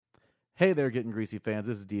Hey there, Getting Greasy fans.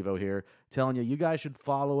 This is Devo here, telling you guys should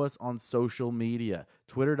follow us on social media.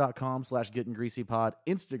 Twitter.com/GettingGreasyPod,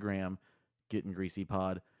 Instagram, Getting Greasy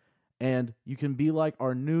Pod. And you can be like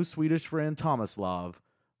our new Swedish friend Tomislav,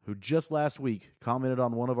 who just last week commented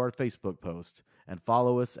on one of our Facebook posts, and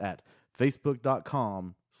follow us at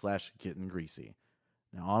Facebook.com/GettingGreasy.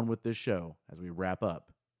 Now on with this show as we wrap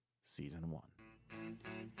up Season 1.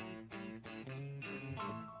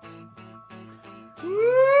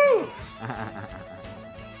 Woo!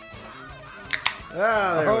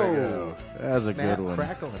 There we go. That's a good one.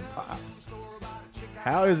 Crackle, and pop.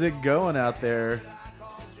 How is it going out there?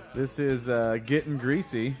 This is Getting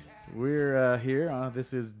Greasy. We're here.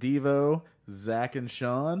 This is Devo, Zach, and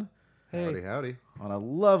Sean. Hey. Howdy, howdy. On a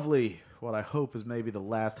lovely, what I hope is maybe the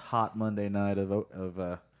last hot Monday night of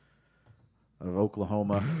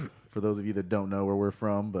Oklahoma. For those of you that don't know where we're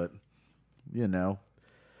from, but you know.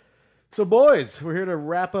 So, boys, we're here to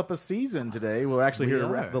wrap up a season today. We're actually here to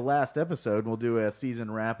wrap the last episode. We'll do a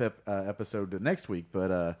season wrap episode next week.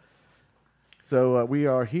 But so we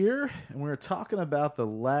are here, and we're talking about the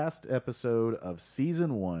last episode of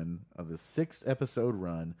Season 1 of the 6-episode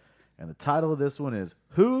run. And the title of this one is,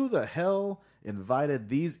 Who the Hell Invited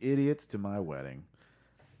These Idiots to My Wedding?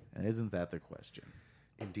 And isn't that the question?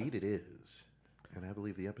 Indeed it is. And I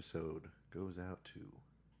believe the episode goes out to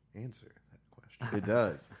answer that question. It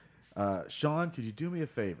does. Sean, could you do me a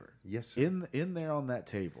favor? Yes, sir. In there on that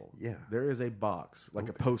table, Yeah. there is a box, like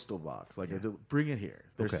a postal box. Like, bring it here.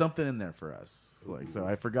 There's something in there for us. So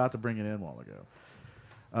I forgot to bring it in a while ago.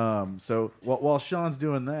 So while Sean's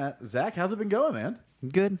doing that, Zach, how's it been going, man?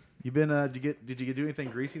 Good. You been? Did you do anything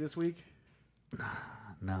greasy this week?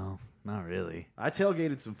 No, not really. I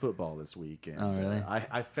tailgated some football this week, and Oh, really?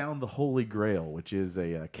 I found the Holy Grail, which is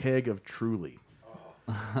a keg of Truly.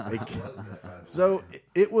 So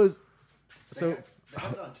it was. So They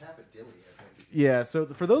have it on tap at Dilly, I think. yeah. So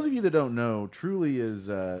for those of you that don't know, Truly is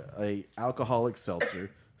a alcoholic seltzer,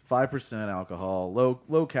 5% alcohol,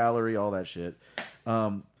 low calorie, all that shit.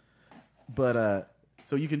 But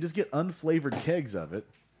so you can just get unflavored kegs of it,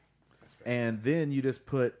 and then you just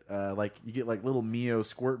put you get like little Mio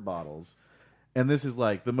squirt bottles, and this is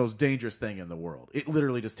like the most dangerous thing in the world. It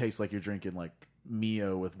literally just tastes like you're drinking like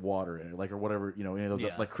Mio with water in it, like, or whatever, you know, any of those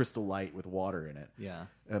like Crystal Light with water in it. Yeah.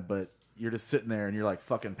 But you're just sitting there and you're like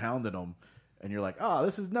fucking pounding them, and you're like, oh,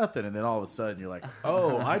 this is nothing, and then all of a sudden you're like,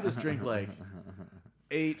 oh, I just drink like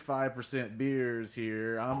 5% beers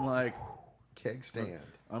here. I'm like, Keg stand.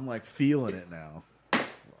 I'm like feeling it now.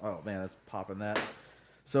 Oh man, that's popping that.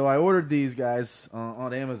 So I ordered these guys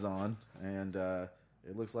on Amazon, and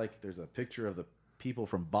it looks like there's a picture of the people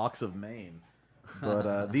from Box of Maine.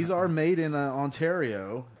 But these are made in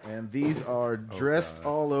Ontario, and these are dressed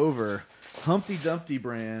all over Humpty Dumpty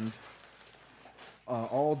brand,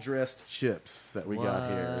 all dressed chips that we got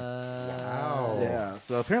here. Wow. Yeah,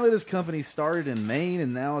 so apparently this company started in Maine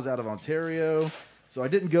and now is out of Ontario. So I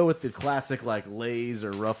didn't go with the classic like Lay's or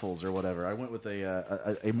Ruffles or whatever. I went with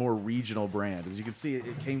a more regional brand. As you can see,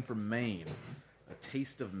 it came from Maine. A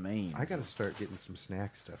taste of Maine. I got to start getting some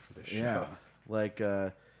snack stuff for this show. Yeah, like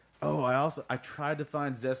I tried to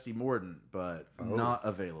find Zesty Mordant, but not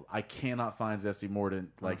available. I cannot find Zesty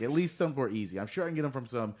Mordant, like at least somewhere easy. I'm sure I can get them from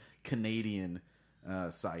some Canadian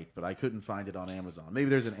site, but I couldn't find it on Amazon. Maybe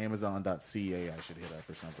there's an Amazon.ca I should hit up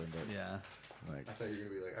or something. But Yeah. like, I thought you were going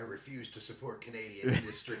to be like, I refuse to support Canadian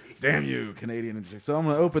industry. damn you, Canadian industry. So I'm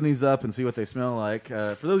going to open these up and see what they smell like.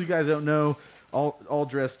 For those of you guys who don't know, all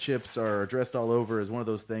dressed chips are dressed all over is one of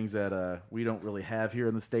those things that we don't really have here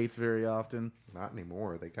in the States very often. Not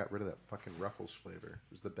anymore. They got rid of that fucking Ruffles flavor.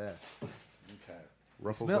 It was the best. Okay.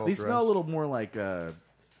 Ruffles These smell a little more like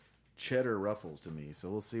cheddar Ruffles to me, so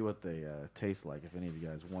we'll see what they taste like if any of you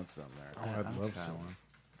guys want some there. Oh, I'd love try some. one.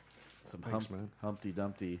 Some Thanks, man. Humpty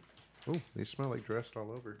Dumpty. Oh, they smell like dressed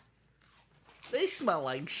all over. They smell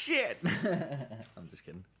like shit. I'm just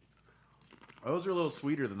kidding. Those are a little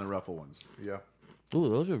sweeter than the Ruffle ones. Yeah. Ooh,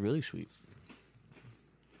 those are really sweet.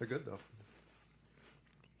 They're good, though.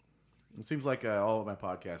 It seems like all of my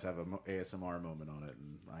podcasts have an ASMR moment on it,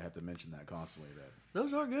 and I have to mention that constantly.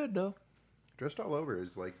 Those are good though. Dressed all over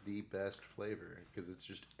is like the best flavor because it's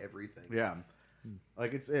just everything. Yeah,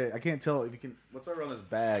 like it's. I can't tell if you can. What's over on this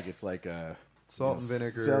bag? It's like Salt and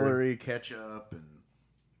vinegar, celery, ketchup, and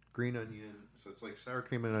green onion. So it's like sour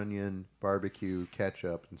cream and onion, barbecue,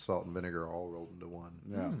 ketchup, and salt and vinegar all rolled into one.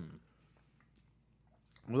 yeah.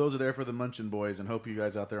 Well, those are there for the Munchin boys, and hope you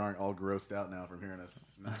guys out there aren't all grossed out now from hearing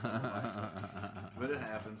us smack on the mic. But it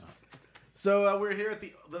happens. So we're here at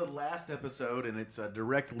the last episode, and it's a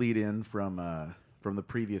direct lead-in from the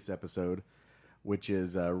previous episode, which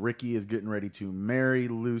is Ricky is getting ready to marry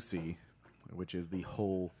Lucy, which is the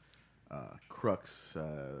whole crux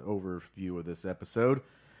overview of this episode.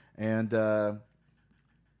 And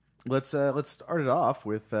let's start it off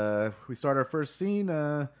with we start our first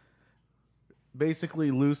scene.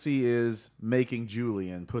 Basically, Lucy is making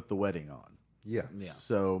Julian put the wedding on. Yeah.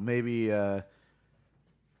 So maybe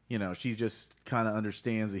she just kind of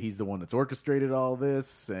understands that he's the one that's orchestrated all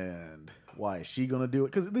this, and why is she going to do it?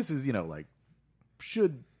 Because this is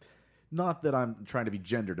should, not that I'm trying to be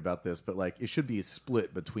gendered about this, but like it should be a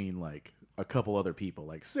split between like a couple other people.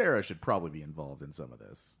 Like Sarah should probably be involved in some of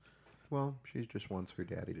this. Well, she just wants her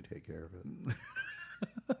daddy to take care of it.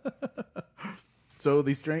 So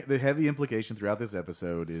the heavy implication throughout this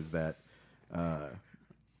episode is that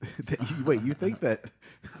wait, you think that?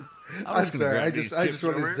 I'm sorry. I just wanted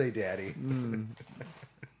to say daddy.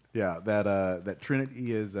 Yeah, that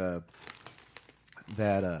Trinity is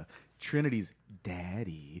Trinity's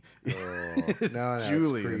daddy. Oh, no, that's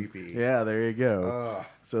Julian. creepy. Yeah, there you go.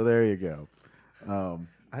 So there you go.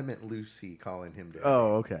 I meant Lucy calling him daddy.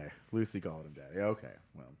 Oh, okay. Lucy calling him daddy. Okay,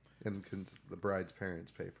 well, and the bride's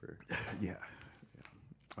parents pay for. Yeah.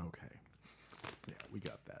 Okay. Yeah, we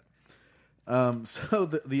got that. So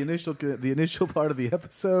the initial part of the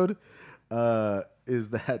episode is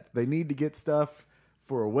that they need to get stuff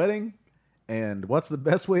for a wedding, and what's the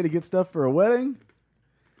best way to get stuff for a wedding?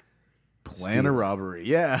 Plan a robbery.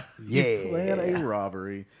 Yeah. Yeah. Plan a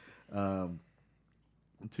robbery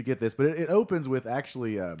to get this. But it opens with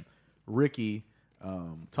actually Ricky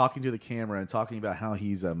talking to the camera and talking about how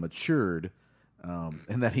he's matured,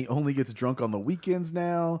 and that he only gets drunk on the weekends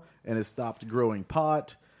now and has stopped growing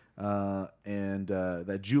pot, and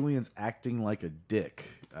that Julian's acting like a dick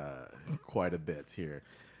quite a bit here.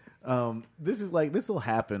 This will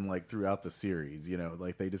happen like throughout the series,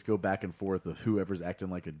 like they just go back and forth of whoever's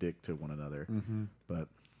acting like a dick to one another. Mm-hmm. But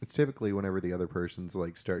it's typically whenever the other person's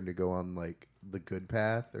like starting to go on like the good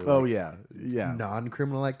path or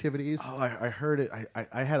non-criminal activities. Oh, I heard it.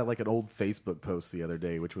 I had like an old Facebook post the other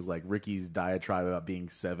day, which was like Ricky's diatribe about being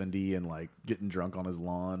 70 and like getting drunk on his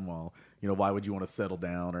lawn while, why would you want to settle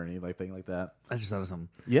down or anything like that? I just thought of something.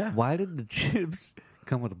 Yeah. Why did the chips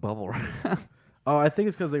come with a bubble wrap? Oh, I think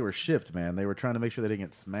it's because they were shipped, man. They were trying to make sure they didn't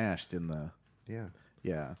get smashed in the... Yeah.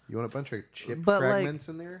 Yeah. You want a bunch of chip But, fragments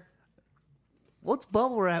in there? What's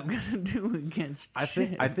bubble wrap gonna do against I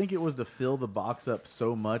chips? think it was to fill the box up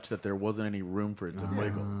so much that there wasn't any room for it to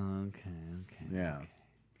wiggle. Okay. Yeah.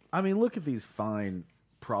 I mean, look at these fine,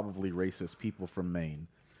 probably racist people from Maine.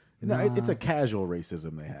 No, it's a casual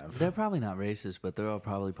racism they have. They're probably not racist, but they're all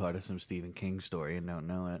probably part of some Stephen King story and don't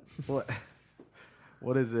know it.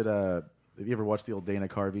 What is it? Have you ever watched the old Dana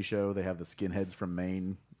Carvey show? They have the skinheads from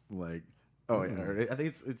Maine. Like, yeah, I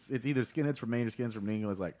think it's either skinheads from Maine or skinheads from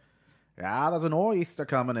England. It's like, yeah, there's an oyster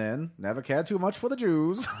coming in. Never cared too much for the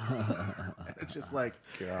Jews. It's just like,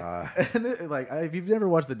 God. And if you've never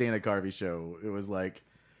watched the Dana Carvey show, it was like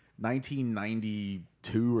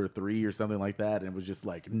 1992 or 3 or something like that, and it was just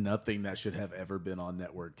like nothing that should have ever been on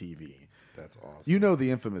network TV. That's awesome. You know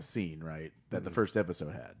the infamous scene, right? That the first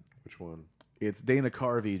episode had. Which one? It's Dana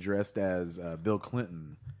Carvey dressed as Bill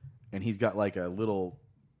Clinton, and he's got like a little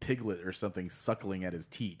piglet or something suckling at his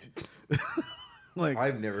teat. Like,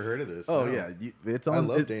 I've never heard of this. Oh no. yeah, it's on. I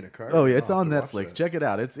love Dana Carvey. Oh yeah, it's on Netflix. Check it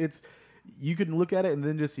out. It's you can look at it, and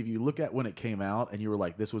then just if you look at when it came out, and you were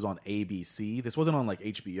like, this was on ABC. This wasn't on like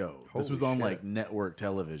HBO. This was on like network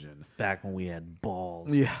television. Back when we had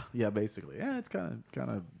balls. Yeah, basically. Yeah, it's kind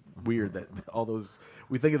of weird that all those,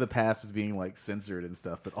 we think of the past as being like censored and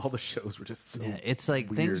stuff, but all the shows were just so it's like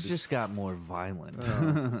weird. Things just got more violent.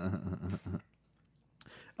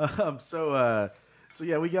 So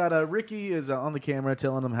yeah, we got Ricky is on the camera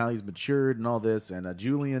telling him how he's matured and all this, and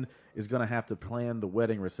Julian is going to have to plan the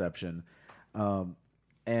wedding reception, and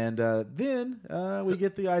then we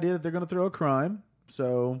get the idea that they're going to throw a crime.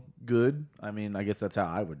 So good. I mean, I guess that's how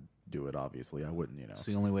I would do it. Obviously, I wouldn't. It's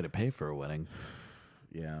the only way to pay for a wedding.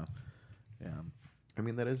 Yeah. I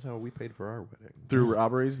mean, that is how we paid for our wedding. Through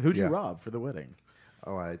robberies? Who'd you rob for the wedding?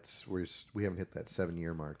 Oh, we haven't hit that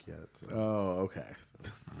 7-year mark yet. So. Oh, okay.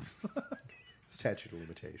 Statute of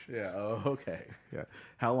limitations. Yeah. Oh, okay. Yeah.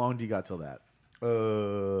 How long do you got till that?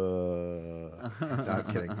 No, I'm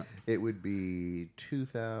kidding. It would be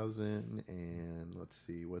 2000 and let's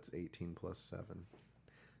see, what's 18 plus 7?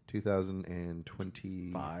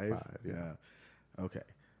 2025. Yeah. Okay.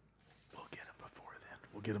 We'll get him before then.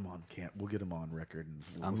 We'll get him on camp. We'll get him on record.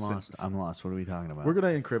 And I'm lost. What are we talking about? We're gonna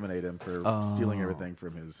incriminate him for stealing everything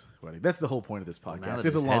from his wedding. That's the whole point of this podcast. Now that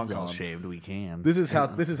it's his a long head's all con. shaved. We can. This is how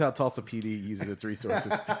Tulsa PD uses its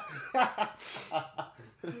resources.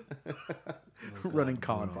 Running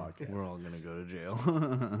con podcast. We're all gonna go to jail.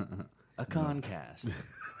 A concast.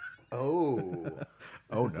 Oh,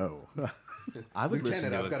 Oh no. I would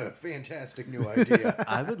listen Lieutenant, to I've got a fantastic new idea.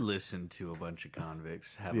 I would listen to a bunch of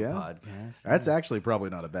convicts have Yeah. a podcast. That's actually probably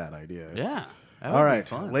not a bad idea. Yeah. That would All be right,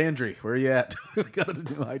 fun. Landry, where are you at? We got a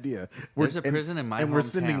new idea. There's a prison in my and we're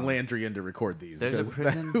sending hometown. Landry in to record these. There's a because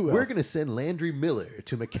prison- who We're else? going to send Landry Miller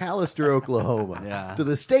to McAllister, Oklahoma, Yeah. to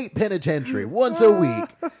the state penitentiary once a week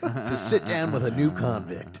to sit down with a new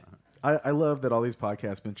convict. I love that all these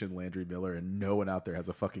podcasts mention Landry Miller, and no one out there has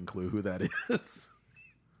a fucking clue who that is.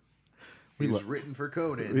 He's written for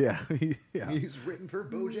Conan. Yeah, yeah, He's written for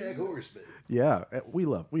BoJack Horseman. yeah. We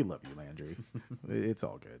love you, Landry. It's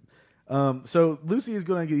all good. So Lucy is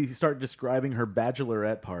going to start describing her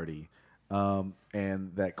bachelorette party,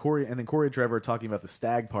 and that Corey and Corey Trevor are talking about the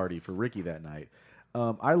stag party for Ricky that night.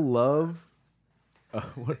 I love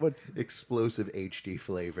what Explosive HD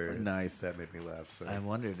flavor. Nice. That made me laugh. So. I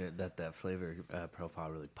wondered that flavor profile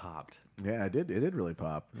really popped. Yeah, it did really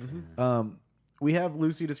pop. Mm-hmm. We have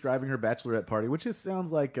Lucy describing her bachelorette party, which just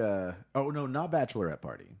sounds like oh no, not bachelorette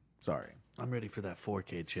party. Sorry. I'm ready for that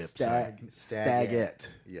 4K chip. Sorry. Stagette.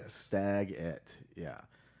 Yes. Stagette. Yeah.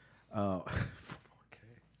 I'm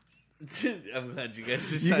glad you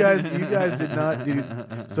guys You guys did not do.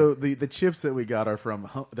 So the chips that we got are from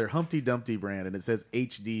their Humpty Dumpty brand, and it says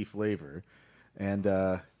HD flavor. And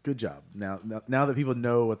good job. Now that people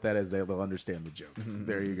know what that is, they'll understand the joke.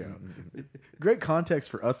 There you go. Great context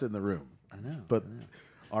for us in the room. I know. But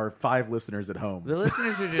our 5 listeners at home. The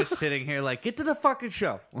listeners are just sitting here like, get to the fucking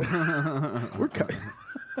show. We're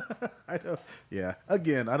I know. Yeah.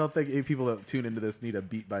 Again, I don't think people that tune into this need a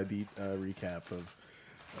beat by beat recap of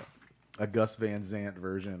a Gus Van Sant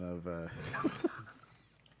version of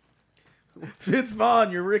Vince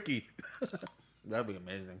Vaughn. You're Ricky. That'd be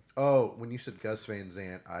amazing. Oh, when you said Gus Van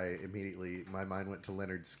Sant, my mind went to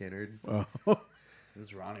Leonard Skinner. Oh. This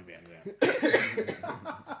is Ronnie Van Zant.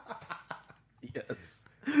 Yes.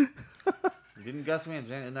 Didn't Gus Van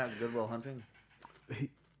Sant in that Good Will Hunting?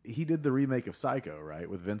 He did the remake of Psycho, right,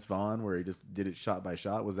 with Vince Vaughn, where he just did it shot by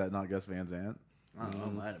shot. Was that not Gus Van Sant? I don't know.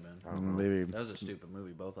 It might have been. Maybe. That was a stupid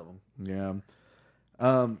movie, both of them.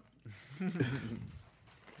 Yeah.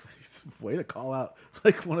 Way to call out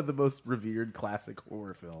like one of the most revered classic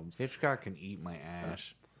horror films. Hitchcock can eat my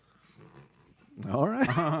ass. All right.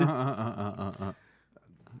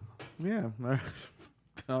 Yeah.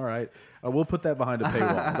 All right. We'll put that behind a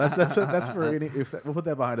paywall. That's for any. We'll put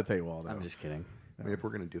that behind a paywall. Though. I'm just kidding. I mean, if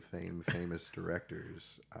we're going to defame famous directors,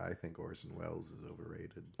 I think Orson Welles is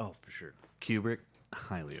overrated. Oh, for sure. Kubrick,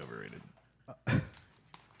 highly overrated.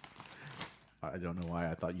 I don't know why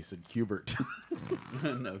I thought you said Kubert.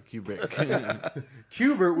 No, Kubrick.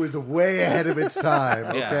 Kubert was way ahead of its time,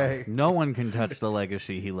 okay? Yeah. No one can touch the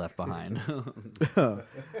legacy he left behind.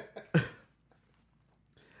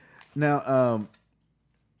 Now,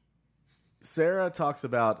 Sarah talks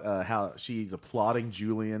about how she's applauding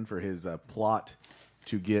Julian for his plot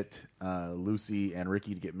to get Lucy and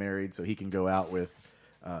Ricky to get married so he can go out with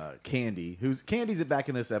Candy. Candy's back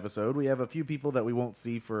in this episode. We have a few people that we won't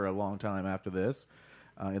see for a long time after this.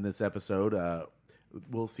 In this episode,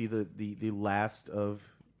 we'll see the last of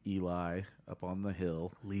Eli up on the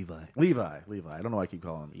hill. Levi. I don't know why I keep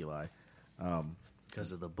calling him Eli.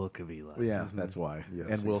 Because of the book of Eli. Yeah, that's why. Yes,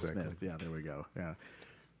 and Will exactly. Smith. Yeah, there we go. Yeah.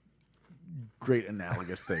 Great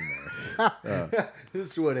analogous thing there.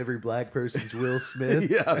 This is what every black person's Will Smith.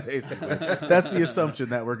 Yeah, basically. That's the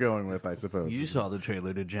assumption that we're going with, I suppose. You saw the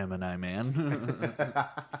trailer to Gemini Man.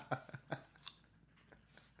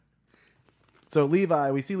 So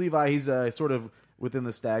Levi, we see Levi. He's sort of within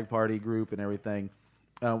the stag party group and everything.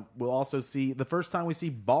 We'll also see the first time we see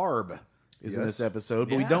Barb is in Yes. this episode,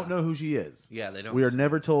 but we Yeah. don't know who she is. Yeah, they don't We are say.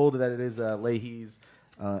 never told that it is Leahy's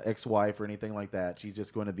ex-wife or anything like that. She's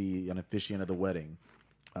just going to be an officiant of the wedding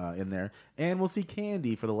in there. And we'll see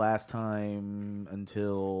Candy for the last time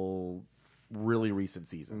until really recent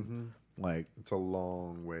season. Like, It's a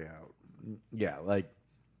long way out. yeah, like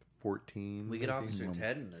 14. We get maybe? Officer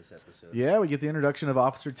Ted in this episode. yeah, we get the introduction of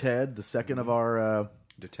Officer Ted, the second of our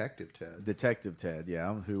Detective Ted. Detective Ted,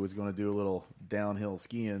 yeah, who was going to do a little downhill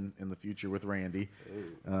skiing in the future with Randy.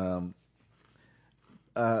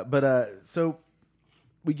 So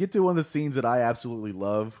we get to one of the scenes that I absolutely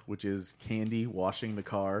love, which is Candy washing the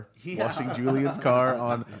car, washing Julian's car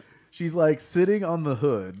on. She's like sitting on the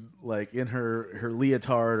hood, like in her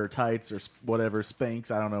leotard or tights or whatever,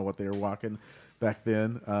 Spanx. I don't know what they were walking back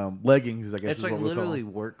then. Leggings, I guess. It's is like what we call them. literally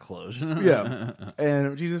work clothes. Yeah,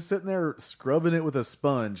 and she's just sitting there scrubbing it with a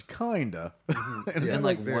sponge, kinda. And In it's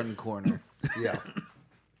like like, one corner. Yeah.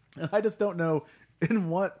 I just don't know in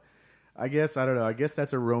what. I guess I don't know. I guess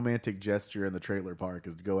that's a romantic gesture in the trailer park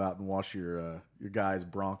is to go out and wash your guy's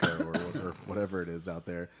Bronco or whatever it is out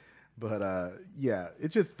there. But yeah,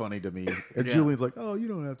 it's just funny to me. And Julian's like, "Oh, you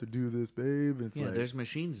don't have to do this, babe." And it's like, there's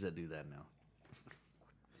machines that do that now.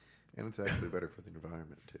 And it's actually better for the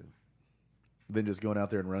environment too. Then just going out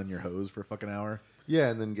there and running your hose for a fucking hour. Yeah,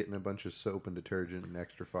 and then getting a bunch of soap and detergent and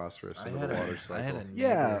extra phosphorus into the water cycle. I had a neighbor,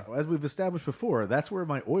 Yeah, as we've established before, that's where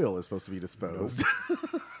my oil is supposed to be disposed.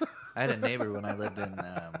 I had a neighbor when I lived in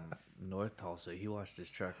North Tulsa. He washed his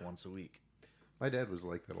truck once a week. My dad was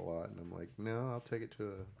like that a lot, and I'm like, no, I'll take it to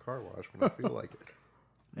a car wash when I feel like it.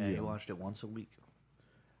 Yeah, he washed it once a week.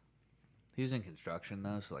 He was in construction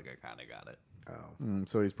though, so like I kind of got it. Oh,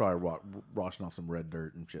 So he's probably washing off some red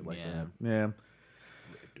dirt and shit like Yeah. that. Yeah. red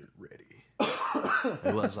dirt ready.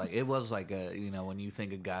 It was like a when you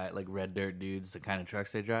think of guy like red dirt dudes, the kind of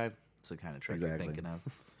trucks they drive, it's the kind of truck Exactly. you're thinking of.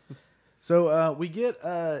 So we get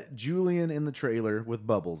Julian in the trailer with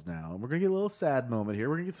Bubbles now. And we're going to get a little sad moment here.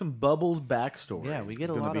 We're going to get some Bubbles backstory. Yeah, we get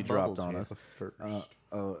It's a gonna lot be of dropped Bubbles on here. us. First.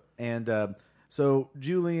 So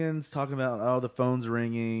Julian's talking about, oh, the phone's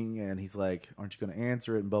ringing, and he's like, aren't you going to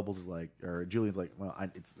answer it? And Bubbles is like, or Julian's like, well,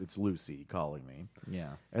 it's Lucy calling me.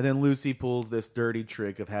 Yeah. And then Lucy pulls this dirty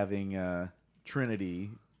trick of having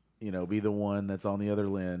Trinity, be the one that's on the other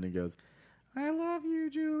end, and goes, "I love you,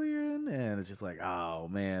 Julian." And it's just like, oh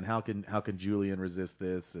man, how can Julian resist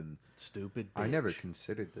this? And Stupid bitch. I never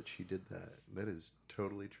considered that she did that. That is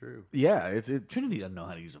totally true. yeah, it's Trinity doesn't know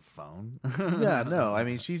how to use a phone. yeah, no, I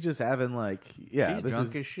mean she's just having like, yeah, She's this drunk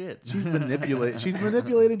is, as shit. She's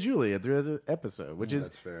manipulated Julian through the episode, which is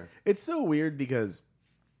That's fair. It's so weird because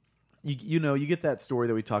you get that story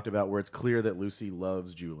that we talked about where it's clear that Lucy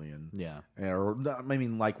loves Julian. Yeah. Or I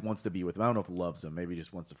mean, like wants to be with him. I don't know if loves him. Maybe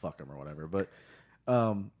just wants to fuck him or whatever. But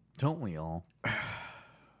Don't we all?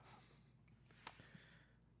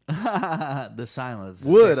 The silence.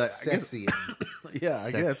 would I guess? Sexy. Yeah,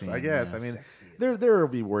 I guess. Sexy, I guess. yeah. I mean, Sexy. there will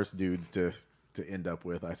be worse dudes to end up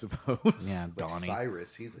with, I suppose. Yeah, Like Donnie.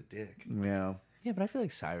 Cyrus, he's a dick. Yeah. Yeah, but I feel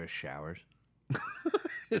like Cyrus showers.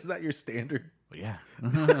 Is that your standard? Yeah.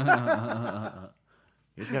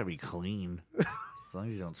 He's got to be clean. As long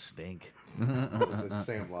as you don't stink. But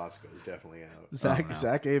Sam Lasco is definitely out.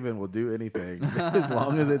 Zach Avon will do anything as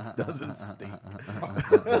long as it doesn't stink.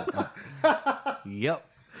 Yep.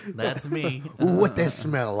 That's me. What that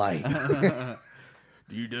smell like?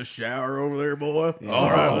 You just shower over there, boy? All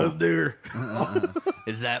right, let's do her.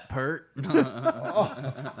 Is that Pert?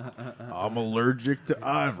 I'm allergic to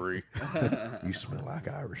ivory. You smell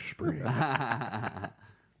like Irish Spring.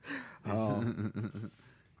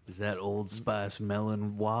 Is that Old Spice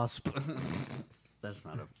Melon Wasp? That's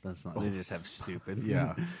not. They just have stupid.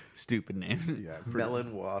 Yeah. Stupid names. Yeah,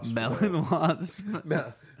 Melon wasp. Melon Wasp.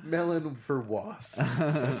 Melon for wasps.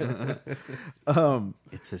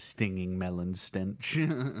 It's a stinging melon stench.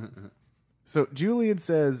 So Julian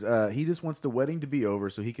says he just wants the wedding to be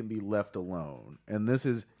over so he can be left alone. And this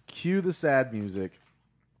is cue the sad music.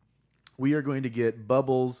 We are going to get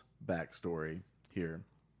Bubbles' backstory here.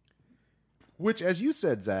 Which, as you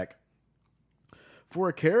said, Zach, for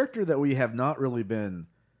a character that we have not really been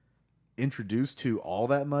introduced to all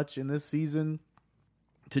that much in this season,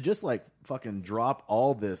 to just like fucking drop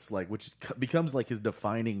all this, like, which becomes like his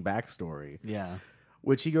defining backstory. Yeah.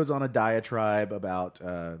 Which he goes on a diatribe about,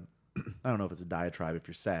 I don't know if it's a diatribe if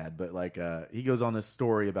you're sad, but like he goes on this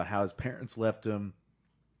story about how his parents left him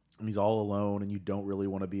and he's all alone and you don't really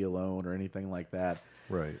want to be alone or anything like that.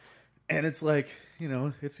 Right. And it's like,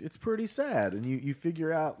 it's pretty sad. And you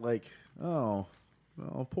figure out like, oh,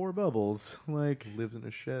 poor Bubbles. Like, Lives in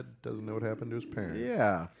a shed, doesn't know what happened to his parents.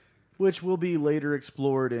 yeah. Which will be later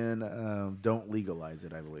explored in Don't Legalize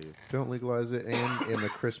It, I believe. Don't Legalize It, and in the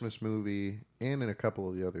Christmas movie, and in a couple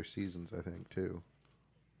of the other seasons, I think, too.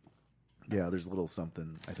 Yeah, there's a little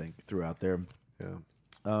something, I think, throughout there.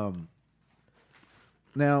 Yeah.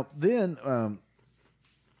 Now, then,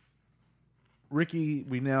 Ricky,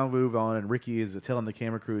 we now move on, and Ricky is telling the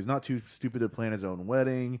camera crew he's not too stupid to plan his own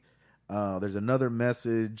wedding. There's another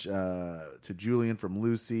message to Julian from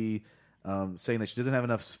Lucy saying that she doesn't have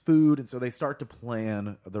enough food, and so they start to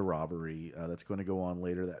plan the robbery that's going to go on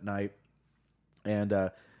later that night.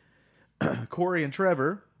 And Corey and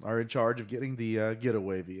Trevor are in charge of getting the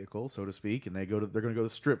getaway vehicle, so to speak, and they're going to go to the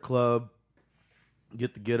strip club,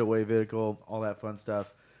 get the getaway vehicle, all that fun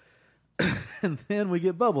stuff. And then we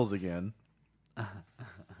get Bubbles again.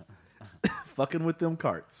 Fucking with them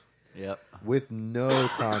carts. Yep. With no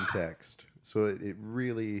context So it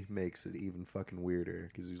really makes it even fucking weirder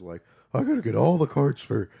because he's like, I gotta get all the carts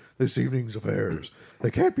for this evening's affairs.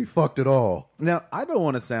 They can't be fucked at all. Now, I don't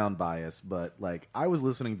want to sound biased, but like I was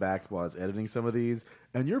listening back while I was editing some of these,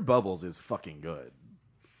 and your Bubbles is fucking good.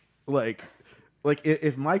 Like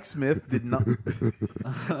if Mike Smith did not,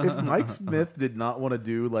 if Mike Smith did not want to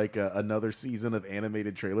do like another season of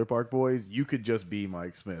animated Trailer Park Boys, you could just be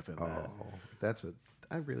Mike Smith in that.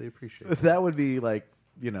 I really appreciate that. That would be like,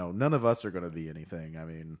 none of us are going to be anything. I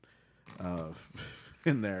mean,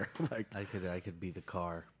 in there, like I could be the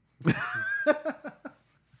car. I'm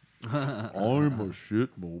a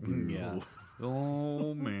shitmobile. Yeah.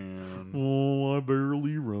 Oh man. Oh, I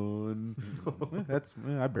barely run.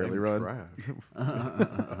 I barely run. Trash.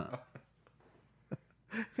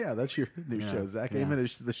 Yeah, that's your new show. Zach Amon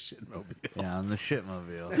is the shitmobile. Yeah, I'm the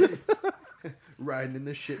shitmobile. Riding in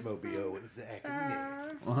the shitmobile with Zach and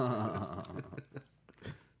Nick.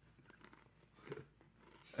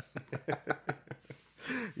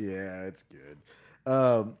 Yeah, it's good.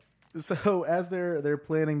 So as they're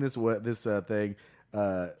planning this thing,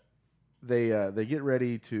 they get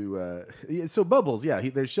ready to. So Bubbles,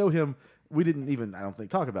 they show him. We didn't even, I don't think,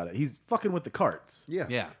 talk about it. He's fucking with the carts. Yeah.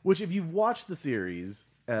 Yeah. Which, if you've watched the series,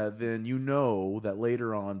 then you know that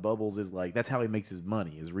later on, Bubbles is like, that's how he makes his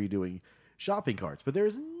money, is redoing shopping carts. But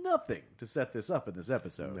there's nothing to set this up in this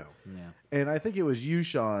episode. No. Yeah. And I think it was you,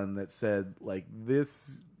 Sean, that said, like,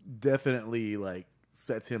 this definitely, like,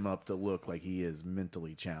 sets him up to look like he is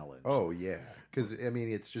mentally challenged. Oh, yeah. Because, I mean,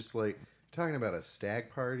 it's just like talking about a stag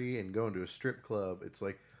party and going to a strip club. It's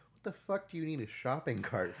like, what the fuck do you need a shopping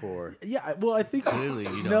cart for? Yeah, well, I think Clearly,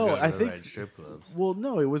 you don't go to I the think right strip clubs. Well,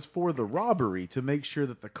 no, it was for the robbery to make sure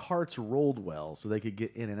that the carts rolled well, so they could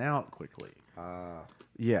get in and out quickly.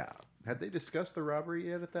 Yeah, Had they discussed the robbery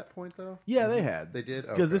yet at that point, though? yeah, they had. They did?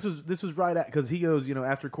 Because Okay. this was right at, because he goes,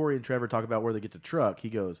 after Corey and Trevor talk about where they get the truck,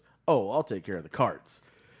 he goes, "Oh, I'll take care of the carts,"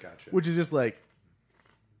 Gotcha. which is just like,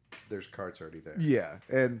 There's carts already there. yeah,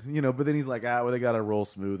 and but then he's like, well, they got to roll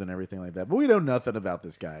smooth and everything like that. But we know nothing about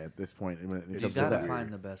this guy at this point. When it You comes to gotta that.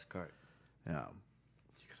 find the best cart. Yeah,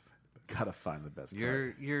 gotta find the best.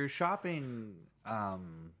 cart. Your shopping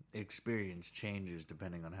experience changes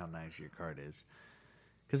depending on how nice your cart is.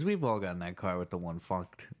 Because we've all gotten that car with the one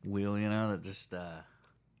funked wheel, that just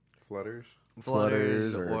Flutters.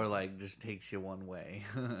 flutters or- or like just takes you one way.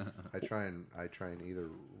 I try and either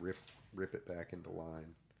rip it back into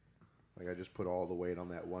line. Like I just put all the weight on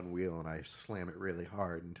that one wheel and I slam it really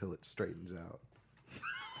hard until it straightens out.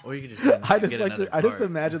 Or you could just get I just another I just cart.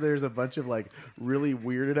 imagine there's a bunch of like really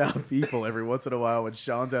weirded out people every once in a while when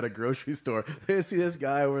Sean's at a grocery store. They see this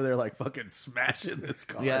guy where they're like fucking smashing this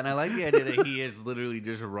car. Yeah, and I like the idea that he is literally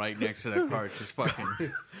just right next to the cart, just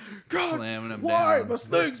fucking slamming them Why down. must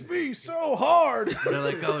things be so hard? They're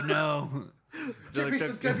like, oh no. Give me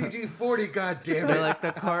some WD-40, goddammit. They're like,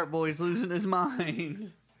 the cart boy's losing his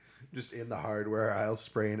mind. Just in the hardware aisle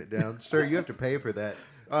spraying it down. Sir, you have to pay for that.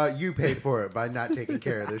 You paid for it by not taking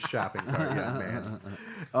care of this shopping cart, young man.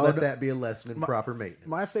 Let that be a lesson in proper maintenance.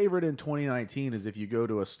 My favorite in 2019 is if you go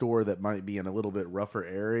to a store that might be in a little bit rougher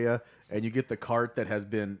area and you get the cart that has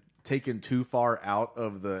been taken too far out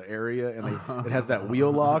of the area and it has that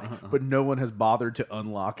wheel lock, but no one has bothered to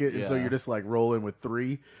unlock it. And so Yeah. you're just like rolling with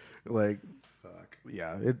three. Like, Fuck.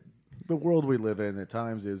 yeah, the world we live in at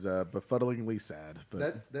times is befuddlingly sad.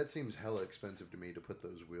 But That seems hella expensive to me to put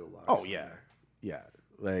those wheel locks oh in yeah, there. yeah.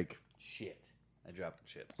 Like, Shit. I dropped the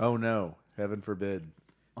chips. oh no, heaven forbid.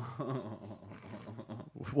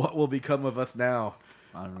 What will become of us now?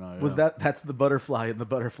 I don't know. That's the butterfly and the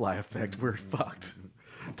butterfly effect. We're fucked.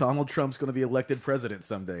 Donald Trump's going to be elected president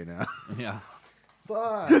someday now. Yeah.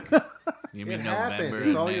 Fuck. You mean It happened. November It's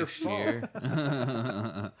of all your next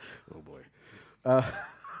year? Oh boy.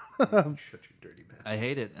 Shut your dirty mouth. I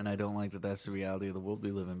hate it, and I don't like that that's the reality of the world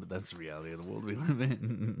we live in, but that's the reality of the world we live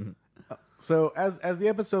in. So as the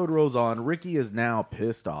episode rolls on, Ricky is now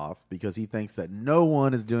pissed off because he thinks that no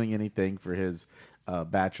one is doing anything for his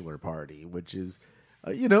bachelor party, which is,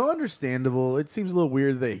 understandable. It seems a little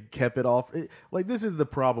weird they kept it off. Like, this is the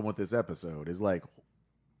problem with this episode is like,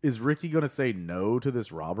 is Ricky going to say no to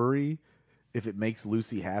this robbery if it makes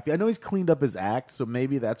Lucy happy? I know he's cleaned up his act, so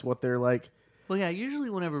maybe that's what they're like. Well, yeah, usually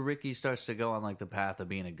whenever Ricky starts to go on like the path of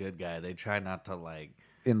being a good guy, they try not to like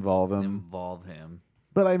Involve him. involve him.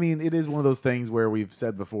 But I mean, it is one of those things where we've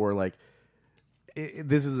said before, like,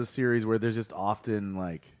 this is a series where there's just often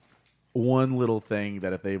like one little thing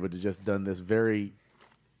that if they would have just done this very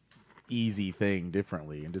easy thing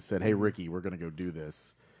differently and just said, "Hey, Ricky, we're going to go do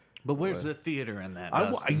this." But where's the theater in that?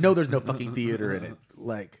 I know there's no fucking theater in it.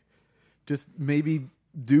 Like, just maybe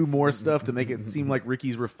do more stuff to make it seem like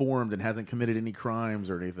Ricky's reformed and hasn't committed any crimes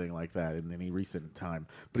or anything like that in any recent time.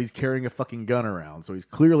 But he's carrying a fucking gun around, so he's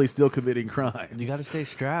clearly still committing crimes. You got to stay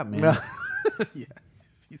strapped, man. Yeah.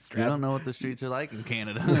 You don't know what the streets are like in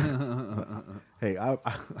Canada. Hey,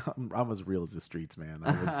 I'm as real as the streets, man.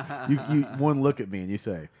 You one look at me and you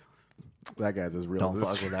say, that guy's as real Don't as the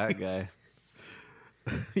fuck streets. with that guy.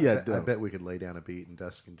 Yeah, I bet we could lay down a beat and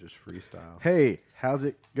Dust can just freestyle. Hey, how's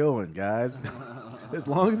it going, guys? As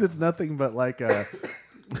long as it's nothing but like if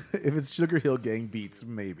it's Sugar Hill Gang beats,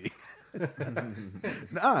 maybe.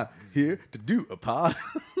 Nah, here to do a pod.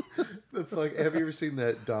 The fuck? Have you ever seen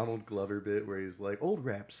that Donald Glover bit where he's like, "Old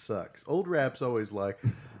rap sucks. Old rap's always like,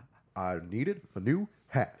 I needed a new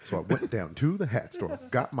hat, so I went down to the hat store,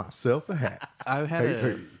 got myself a hat." I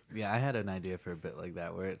had Hey. I had an idea for a bit like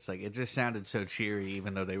that where it's like it just sounded so cheery,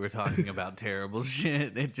 even though they were talking about terrible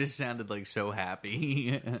shit. It just sounded like so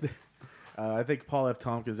happy. I think Paul F.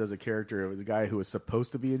 Tompkins as a character, it was a guy who was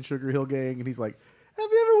supposed to be in Sugar Hill Gang, and he's like, "Have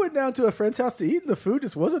you ever went down to a friend's house to eat and the food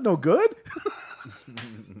just wasn't no good?"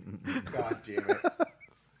 God damn it!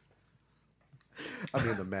 I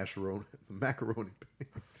mean the macaroni,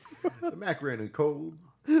 the macaroni cold.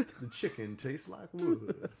 The chicken tastes like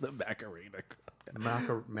wood. The Macarena.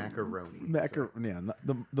 Macaroni.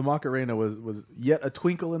 The Macarena was yet a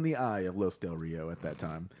twinkle in the eye of Los Del Rio at that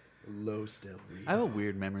time. Los Del Rio. I have a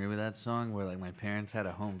weird memory with that song where like my parents had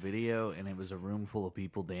a home video and it was a room full of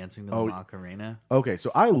people dancing to the Macarena. Okay,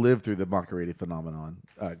 so I lived through the Macarena phenomenon.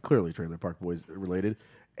 Clearly, Trailer Park Boys related,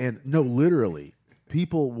 and no, literally,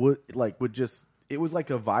 people would just. It was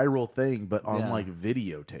like a viral thing, but on like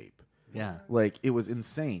videotape. Yeah. Like, it was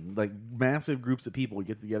insane. Like, massive groups of people would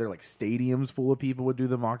get together. Like, stadiums full of people would do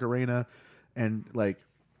the Macarena. And, like...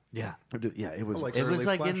 Yeah. It was... like It was early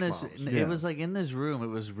like flash in this... mobs. It was like in this room. It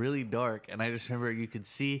was really dark. And I just remember you could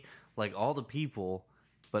see, like, all the people...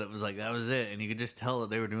 But it was like, that was it. And you could just tell that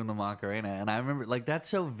they were doing the Macarena. And I remember, like, that's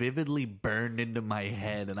so vividly burned into my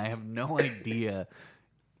head. And I have no idea...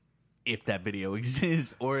 if that video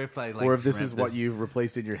exists, or if I like, or if this is what you've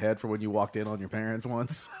replaced in your head for when you walked in on your parents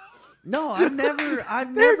once. No, I've never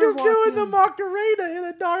They're just doing in, the Macarena in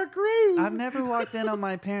a dark room. I've never walked in on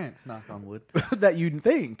my parents. Knock on wood. That you'd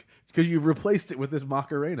think because you've replaced it with this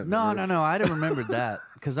Macarena. No. I didn't remember that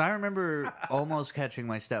because I remember almost catching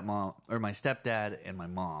my stepmom or my stepdad and my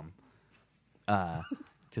mom.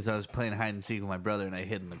 Because I was playing hide and seek with my brother and I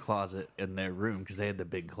hid in the closet in their room because they had the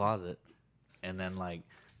big closet, and then like.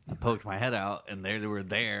 I poked my head out, and they were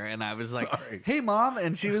there, and I was like, Sorry. "Hey, Mom!"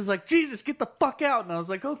 And she was like, "Jesus, get the fuck out!" And I was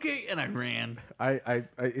like, "Okay," and I ran. I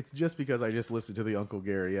it's just because I just listened to the Uncle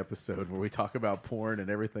Gary episode where we talk about porn and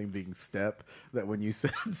everything being step that when you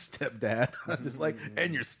said stepdad, I'm just like,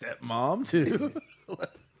 and your stepmom too.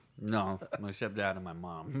 No, my stepdad and my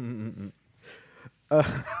mom.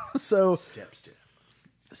 So Step.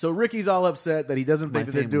 So Ricky's all upset that he doesn't My think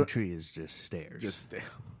that they're family doing. tree is just stairs. Just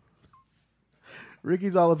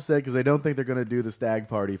Ricky's all upset because they don't think they're going to do the stag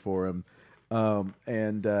party for him.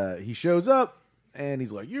 And he shows up and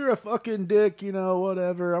he's like, "You're a fucking dick, you know,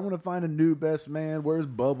 whatever. I'm going to find a new best man. Where's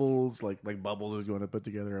Bubbles?" Like Bubbles is going to put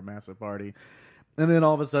together a massive party. And then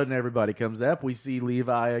all of a sudden everybody comes up. We see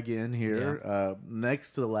Levi again here.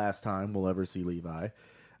 Next to the last time we'll ever see Levi.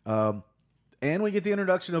 And we get the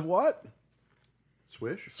introduction of what?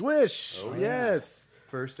 Swish? Swish. Oh, yes.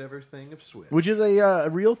 First ever thing of Swish. Which is a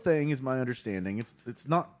real thing, is my understanding. It's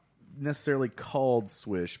not necessarily called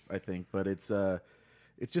Swish, I think, but it's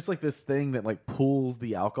just like this thing that like pulls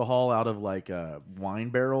the alcohol out of like wine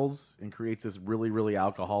barrels and creates this really, really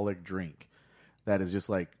alcoholic drink that is just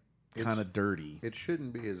like kind of dirty. It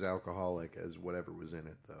shouldn't be as alcoholic as whatever was in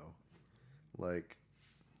it, though. Like,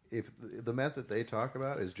 if the method they talk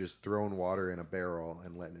about is just throwing water in a barrel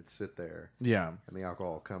and letting it sit there, Yeah. and the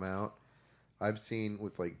alcohol come out. I've seen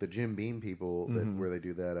with like the Jim Beam people that where they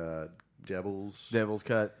do that Devil's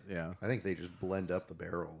Cut. Yeah. I think they just blend up the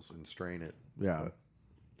barrels and strain it. Yeah. But,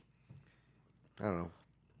 I don't know.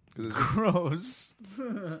 'Cause it's Gross.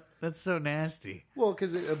 That's so nasty. well,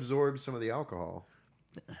 because it absorbs some of the alcohol.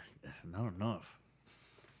 Not enough.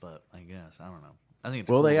 But I guess I don't know. I think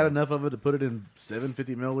it's Well, they cool. got enough of it to put it in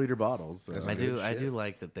 750 milliliter bottles. So. I do shit.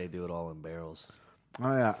 like that they do it all in barrels.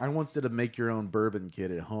 Oh, yeah. I once did a make your own bourbon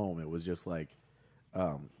kit at home. It was just like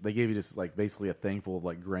they gave you just like basically a thing full of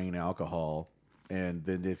like grain alcohol, and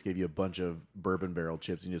then they just gave you a bunch of bourbon barrel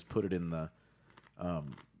chips and you just put it in the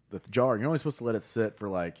jar. You're only supposed to let it sit for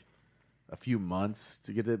like a few months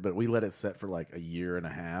to get it, but we let it set for like a year and a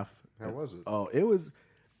half. How was it? Oh, it was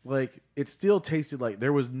like it still tasted like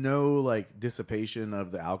there was no like dissipation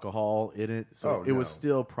of the alcohol in it, so Oh, it was no.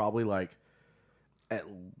 still probably like at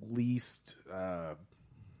least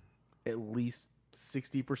at least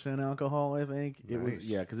 60% alcohol. I think it was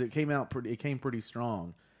because it came pretty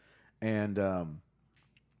strong, and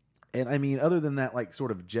I mean, other than that, like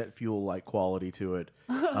sort of jet fuel like quality to it,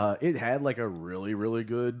 it had like a really, really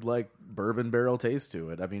good like bourbon barrel taste to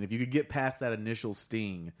it. I mean, if you could get past that initial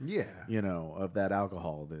sting, of that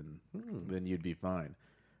alcohol, then you'd be fine.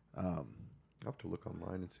 I'll have to look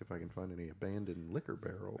online and see if I can find any abandoned liquor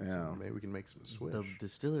barrels. Yeah. And maybe we can make some swish. The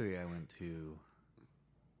distillery I went to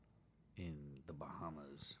in the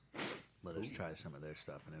Bahamas let us try some of their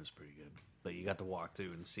stuff, and it was pretty good. But you got to walk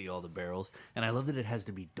through and see all the barrels, and I love that it has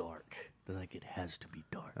to be dark. They're like, it has to be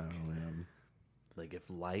dark. Oh, man. Like, if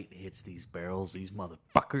light hits these barrels, these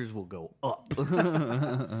motherfuckers will go up.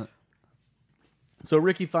 So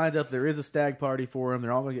Ricky finds out there is a stag party for him.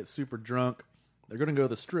 They're all going to get super drunk. They're going to go to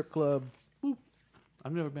the strip club. Ooh,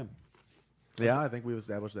 I've never been. Yeah, I think we've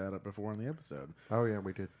established that before in the episode. Oh, yeah,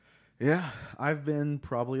 we did. Yeah, I've been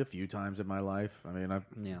probably a few times in my life. I mean,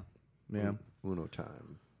 Yeah. Uno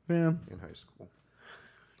time. Yeah. In high school.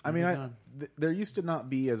 I mean, there used to not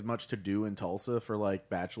be as much to do in Tulsa for like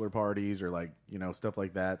bachelor parties or like, stuff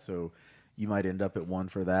like that. So you might end up at one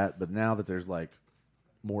for that. But now that there's like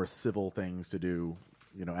more civil things to do,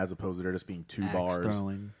 as opposed to there just being two bars.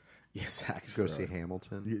 Throwing. Yes, axe Go throwing. see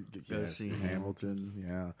Hamilton. Go see Hamilton.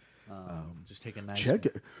 Yeah. Just take a nice check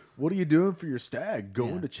it. What are you doing for your stag?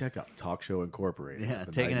 Going to check out Talk Show Incorporated. Yeah,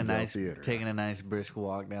 taking a nice brisk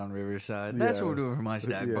walk down Riverside. That's what we're doing for my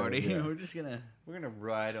stag party. Yeah. We're gonna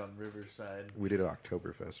ride on Riverside. We did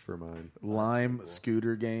Oktoberfest for mine. Lime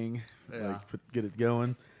Scooter Gang. Yeah. Get it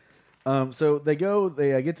going. So they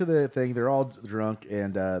get to the thing. They're all drunk,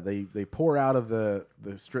 and they pour out of the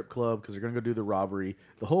strip club because they're gonna go do the robbery.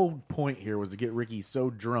 The whole point here was to get Ricky so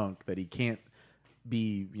drunk that he can't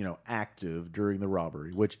be active during the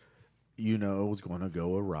robbery, which was going to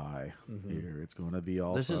go awry here. It's going to be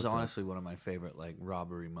all. This is honestly one of my favorite like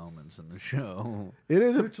robbery moments in the show. It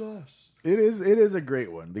is a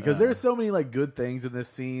great one because there's so many like good things in this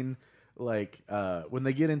scene. Like when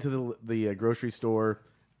they get into the grocery store,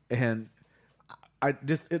 and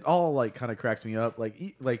it all like kind of cracks me up.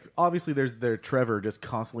 Like obviously there's Trevor just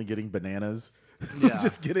constantly getting bananas. Yeah.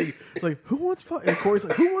 Just kidding. Like, who wants and Corey's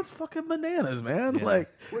like, who wants fucking bananas, man? Yeah. Like,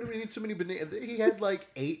 what do we need so many bananas? He had like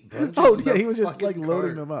 8 bunches. Oh yeah, he was just like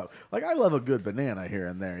loading them up. Like, I love a good banana here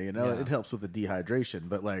and there. It helps with the dehydration.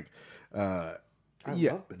 But like, I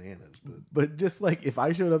love bananas. But just like if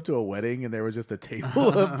I showed up to a wedding and there was just a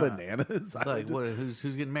table of bananas,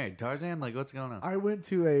 who's getting married? Tarzan? Like, what's going on? I went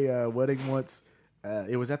to a wedding once.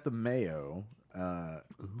 It was at the Mayo. The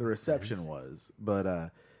reception was,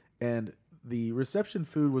 but and. The reception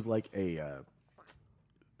food was like a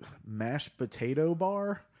mashed potato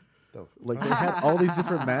bar. Like they had all these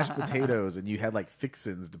different mashed potatoes, and you had like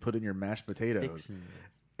fixins to put in your mashed potatoes.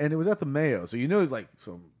 And it was at the Mayo, so it was like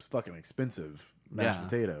some fucking expensive mashed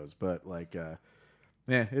potatoes. But like, it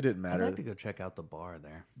didn't matter. I'd like to go check out the bar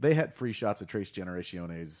there. They had free shots of Tres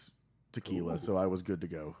Generaciones tequila, so I was good to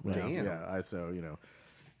go. Damn.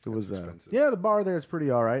 It was the bar there is pretty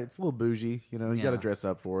all right. It's a little bougie, you got to dress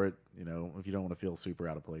up for it, if you don't want to feel super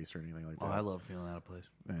out of place or anything like that. Oh, I love feeling out of place.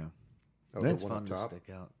 Yeah. It's fun to stick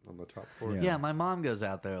out on the top floor. Yeah, my mom goes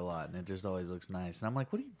out there a lot, and it just always looks nice. And I'm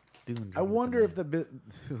like, what are you doing? I wonder if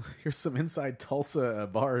here's some inside Tulsa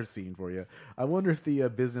bar scene for you. I wonder if the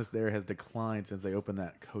business there has declined since they opened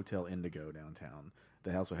that Hotel Indigo downtown.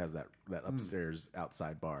 That also has that upstairs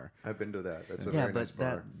outside bar. I've been to that. That's a very nice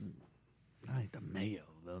bar. I like the Mayo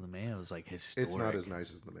though. The Mayo is like historic. It's not as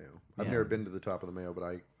nice as the Mayo. I've never been to the top of the Mayo, but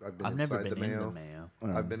I've never been in the Mayo.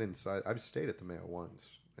 I've been inside. I've stayed at the Mayo once,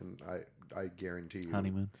 and I guarantee you.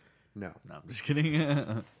 Honeymoon? No, I'm just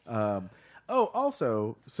kidding.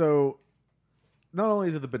 Also, so not only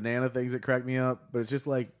is it the banana things that crack me up, but it's just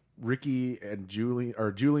like Ricky and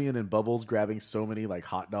Julian and Bubbles grabbing so many like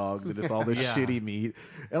hot dogs and just all this shitty meat,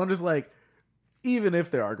 and I'm just like. Even if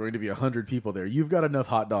there are going to be 100 people there, you've got enough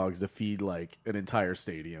hot dogs to feed like an entire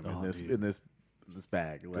stadium in this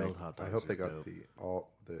bag. Grilled hot dogs. I hope they got dope.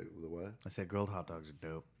 the what? I said grilled hot dogs are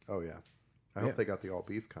dope. Oh yeah, I hope they got the all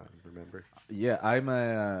beef kind. Remember? Yeah,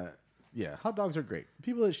 hot dogs are great.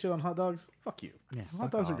 People that shit on hot dogs, fuck you. Yeah, hot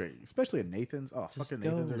dogs are great, especially at Nathan's. Oh, fucking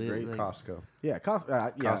Nathan's are great. Costco. Yeah,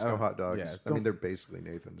 Costco hot dogs. Yeah, I mean, they're basically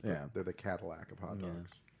Nathan's, but they're the Cadillac of hot dogs.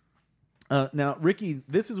 Now, Ricky,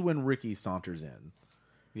 this is when Ricky saunters in.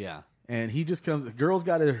 Yeah. And he just comes, the girl's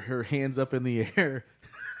got her hands up in the air.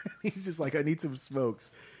 He's just like, I need some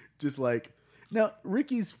smokes. Just like, now,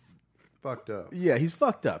 Ricky's fucked up. Yeah, he's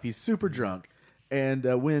fucked up. He's super drunk. And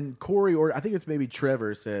when Corey, or I think it's maybe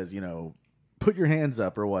Trevor, says, put your hands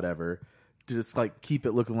up or whatever, to just like keep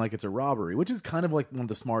it looking like it's a robbery, which is kind of like one of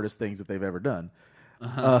the smartest things that they've ever done.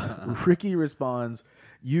 Ricky responds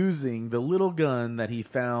using the little gun that he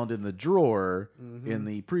found in the drawer in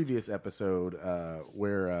the previous episode,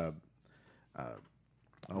 where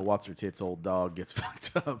what's her tits old dog gets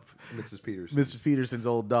fucked up. Mrs. Peterson. Mrs. Peterson's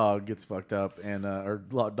old dog gets fucked up, and or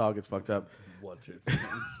dog gets fucked up. Watch it.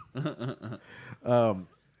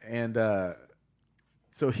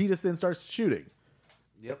 So he just then starts shooting.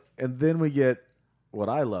 Yep. And then we get what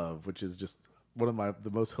I love, which is just one of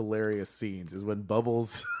the most hilarious scenes, is when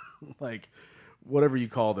Bubbles, like whatever you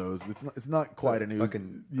call those, it's not quite an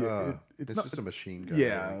fucking. It's not, just a machine gun.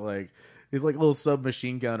 Yeah, like it's like a little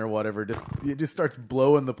submachine gun or whatever. It just starts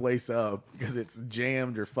blowing the place up because it's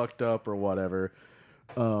jammed or fucked up or whatever.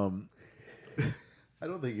 I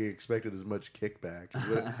don't think he expected as much kickback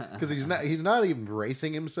because he's not even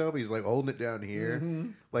bracing himself. He's like holding it down here,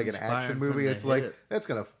 like He's an action firing movie. from It's the like hip. that's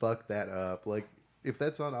gonna fuck that up. Like if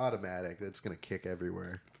that's on automatic, that's gonna kick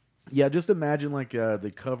everywhere. Yeah, just imagine like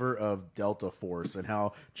the cover of Delta Force and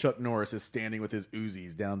how Chuck Norris is standing with his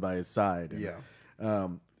Uzis down by his side.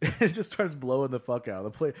 And, it just starts blowing the fuck out of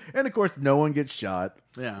the place. And of course, no one gets shot.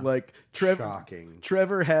 Yeah. Like Shocking.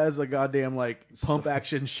 Trevor has a goddamn like pump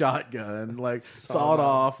action shotgun, like sawed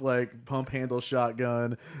off like pump handle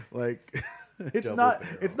shotgun. Like it's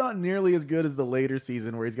not nearly as good as the later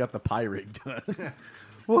season where he's got the pirate gun.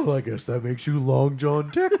 Well, I guess that makes you Long John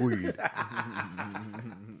Techweed.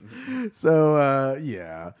 So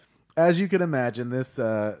yeah, as you can imagine, this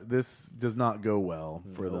does not go well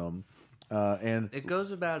for them. And It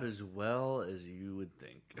goes about as well as you would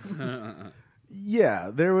think. yeah,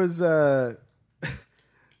 there was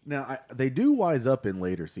now they do wise up in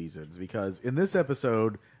later seasons, because in this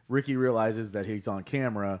episode, Ricky realizes that he's on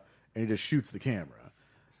camera and he just shoots the camera.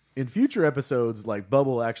 In future episodes, like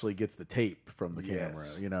Bubble actually gets the tape from the camera,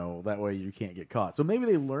 you know, that way you can't get caught. So maybe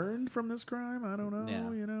they learned from this crime. I don't know,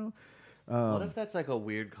 Yeah. you know. What if that's like a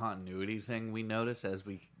weird continuity thing we notice as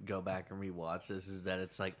we go back and rewatch this? Is that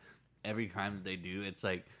it's like every crime that they do, it's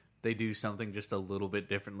like they do something just a little bit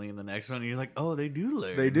differently in the next one. And you're like, oh, they do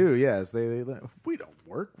learn. They do, yes. They we don't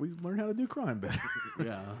work. We learn how to do crime better.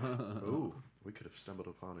 Yeah. Ooh, we could have stumbled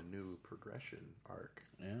upon a new progression arc.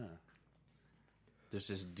 Yeah. There's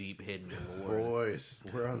this deep hidden lore. Boys,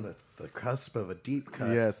 we're on the cusp of a deep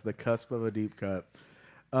cut. Yes, the cusp of a deep cut.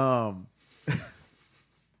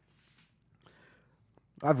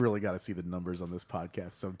 I've really got to see the numbers on this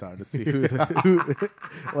podcast sometime to see who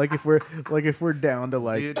like if we're down to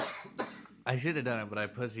like. Dude, I should have done it, but I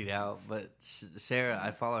pussied out. But Sarah, I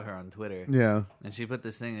follow her on Twitter. Yeah. And she put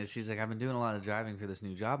this thing, and she's like, I've been doing a lot of driving for this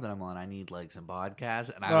new job that I'm on. I need like some podcasts.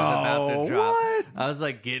 And I was about to drop. What? I was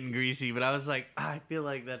like getting greasy, but I was like, I feel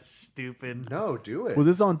like that's stupid. No, do it. Was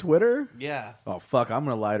this on Twitter? Yeah. Oh fuck! I'm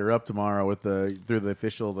gonna light her up tomorrow through the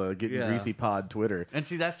official Getting Yeah. Greasy Pod Twitter. And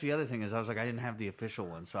see, that's the other thing is I was like, I didn't have the official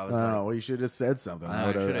one, so I was Oh, like, well, you should have just said something. I I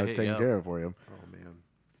would shoulda have hit taken you up. care of it for you. Oh man.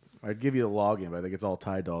 I'd give you the login, but I think it's all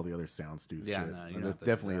tied to all the other Sound Stew Yeah, shit. no, you And don't it have to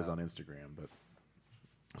definitely do is that. on Instagram. But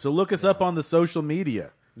so look us up on the social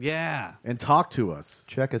media yeah. and talk to us.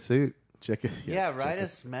 Check us out. Check it. Yeah, write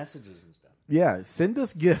us messages and stuff. Yeah, send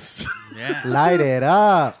us gifts. Yeah. Light it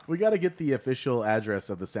up. We got to get the official address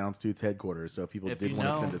of the Soundstooth headquarters, so people If did you want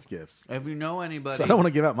to know- send us gifts. If you know anybody, So I don't want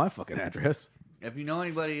to give out my fucking address. if you know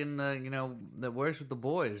anybody in the, that works with the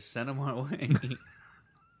boys, send them our way.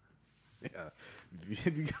 Yeah.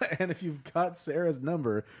 If you've got Sarah's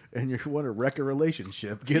number and you want to wreck a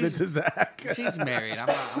relationship, get it to Zach. She's married. I'm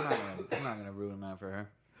not gonna ruin that for her.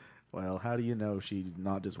 Well, how do you know she's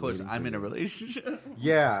not just Of course, waiting I'm for in a you? relationship.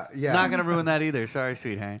 Yeah. Not gonna ruin that either. Sorry,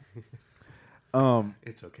 sweetheart.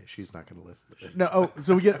 It's okay. She's not going to listen to this. No,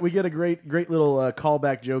 so we get a great little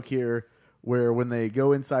callback joke here, where when they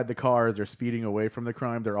go inside the car as they're speeding away from the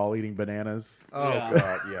crime, they're all eating bananas. Oh Yeah.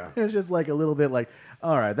 god, yeah. It's just like a little bit like,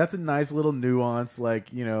 all right, that's a nice little nuance,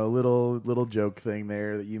 like, you know, little joke thing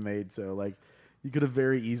there that you made. So like, you could have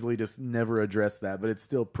very easily just never addressed that, but it's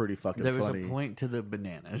still pretty fucking There was funny. a point to the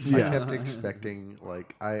bananas. Yeah. I kept expecting,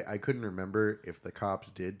 like, I couldn't remember if the cops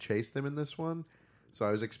did chase them in this one, so I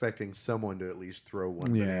was expecting someone to at least throw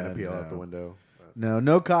one Yeah, banana peel out the no. window.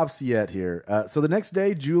 No cops yet here. So the next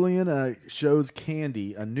day, Julian shows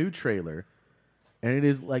Candy a new trailer, and it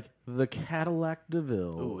is like the Cadillac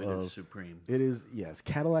DeVille. Oh, it of- is supreme. It is, yes,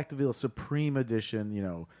 Cadillac DeVille Supreme Edition. You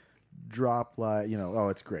know, drop light. You know, oh,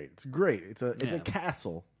 it's great. It's great. It's a Yeah.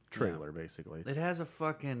 castle trailer basically. It has a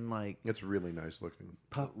fucking like. It's really nice looking.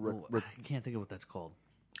 I can't think of what that's called.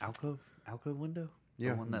 Alcove window.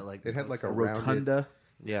 Yeah. The one that like It had like a A rounded, rotunda.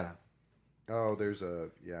 yeah. Oh, there's a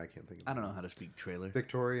I can't think of I don't know how to speak trailer.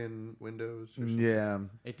 Victorian windows. Or something. Yeah.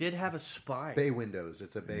 It did have a spire. Bay windows.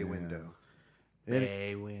 It's a bay window.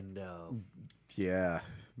 Bay window. Yeah.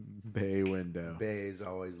 Bay window. Bays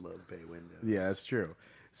always love bay windows. Yeah, that's true.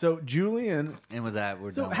 So Julian. And with that,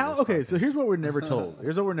 we're So done. how? With this Okay, podcast. so here's what we're never told.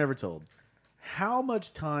 Here's what we're never told. How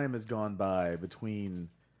much time has gone by between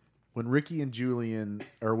when Ricky and Julian,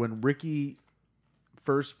 or when Ricky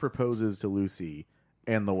first proposes to Lucy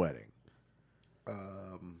and the wedding?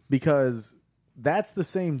 Because that's the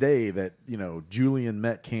same day that Julian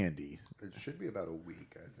met Candy. It should be about a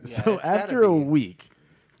week, I think. Yeah, So it's gotta after a be. week,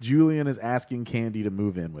 Julian is asking Candy to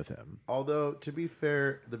move in with him. Although, to be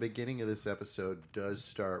fair, the beginning of this episode does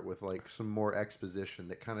start with like some more exposition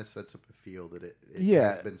that kind of sets up a feel that it Yeah.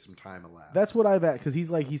 has been some time elapsed. That's what I've at, because he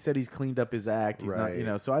said he's cleaned up his act. He's Right.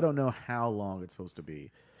 not, so I don't know how long it's supposed to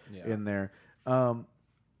be Yeah. in there.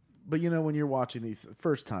 But when you're watching these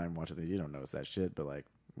first time watching these, you don't notice that shit. But like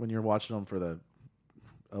when you're watching them for the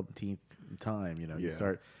umpteenth time, you Yeah.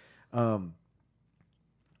 start.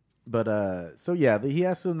 So yeah, he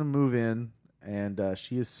asks him to move in, and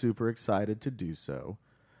she is super excited to do so,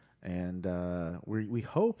 and we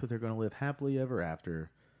hope that they're going to live happily ever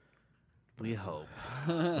after. We hope.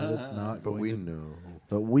 But it's not. But going we to- know.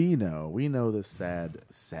 But we know the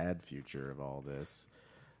sad future of all this.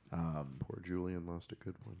 Poor Julian lost a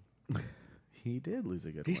good one. He did lose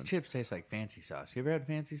a good These one. chips taste like fancy sauce. You ever had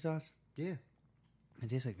fancy sauce? Yeah. It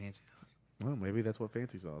tastes like fancy sauce. Well, maybe that's what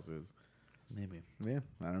fancy sauce is. Maybe. Yeah,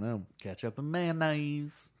 I don't know. Ketchup and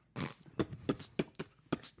mayonnaise.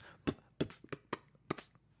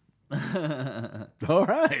 All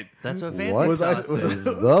right. That's what fancy What sauce was is.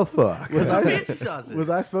 the fuck? Was That's what I, fancy sauce is. was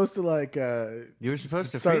I supposed to like You were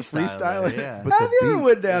supposed to start freestyle. freestyling? There, yeah. But Have the you ever beat-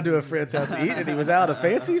 went down to a friend's house to eat and he was out of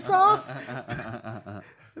fancy sauce?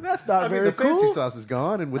 That's not I mean, very the fancy cool. sauce is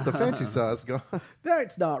gone, and with the fancy sauce gone,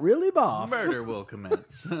 That's not really boss. Murder will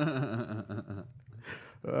commence.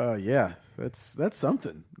 Yeah, that's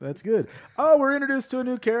something. That's good. Oh, we're introduced to a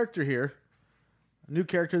new character here. A new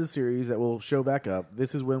character of the series that will show back up.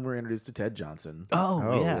 This is when we're introduced to Ted Johnson.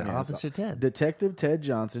 Oh, yeah. yeah. Officer Ted. Detective Ted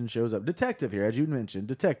Johnson shows up. Detective here, as you mentioned,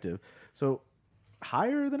 detective. So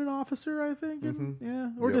higher than an officer, I think.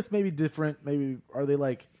 Yeah, or Yep. just maybe different. Maybe are they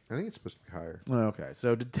like? I think it's supposed to be higher. Okay,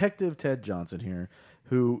 so Detective Ted Johnson here,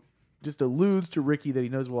 who just alludes to Ricky that he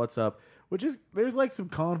knows what's up. Which is, there's like some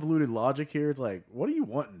convoluted logic here. It's like, what are you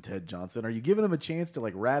wanting, Ted Johnson? Are you giving him a chance to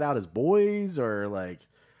like rat out his boys, or like?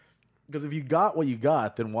 Because if you got what you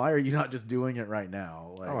got, then why are you not just doing it right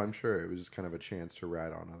now? Like, Oh, I'm sure it was kind of a chance to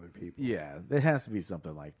rat on other people. yeah, there has to be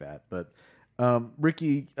something like that. But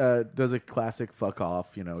Ricky does a classic fuck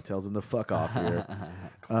off, tells him to fuck off here.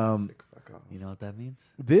 Classic fuck off. You know what that means?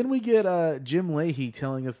 Then we get Jim Leahy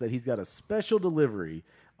telling us that he's got a special delivery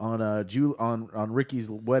on on Ricky's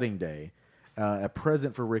wedding day, a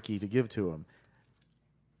present for Ricky to give to him.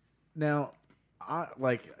 Now,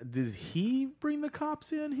 does he bring the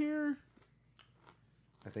cops in here?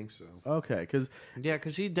 I think so. Okay, because Yeah,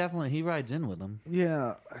 because he rides in with them.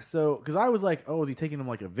 yeah, so because I was like, oh, is he taking him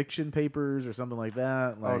like eviction papers or something like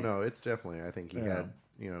that? Oh Like, no, it's definitely. I think he Yeah. had.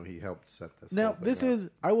 He helped set this. Now, whole thing this up. is,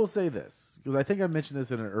 I will say this, because I think I mentioned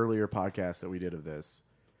this in an earlier podcast that we did of this.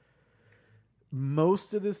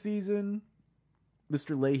 Most of the season,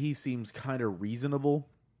 Mr. Leahy seems kind of reasonable.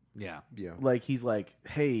 Yeah. Yeah. Like, he's like,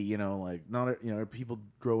 hey, not, people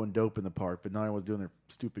growing dope in the park, but not everyone's doing their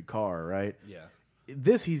stupid car, right? Yeah.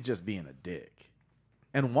 This, he's just being a dick.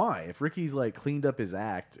 And why? If Ricky's like cleaned up his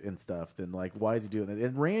act and stuff, then like, why is he doing that?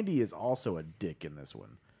 And Randy is also a dick in this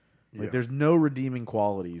one. Like, Yeah. there's no redeeming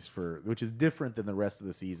qualities which is different than the rest of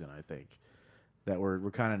the season, I think. That we're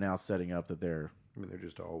kind of now setting up that they're, I mean, they're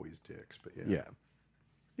just always dicks, but yeah. yeah.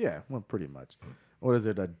 Yeah, well, pretty much. What is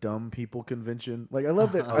it, a dumb people convention? Like, I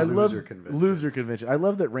love that. I love loser convention. loser convention. I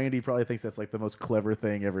love that Randy probably thinks that's like the most clever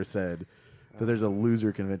thing ever said. That there's a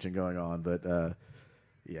loser convention going on, but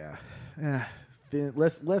yeah,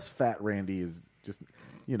 less fat Randy is just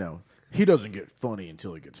he doesn't get funny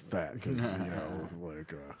until he gets fat because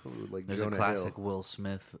Like There's Jonah a classic Hill. Will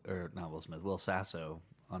Sasso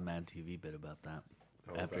on Mad TV bit about that.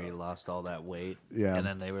 After he about- lost all that weight. Yeah. And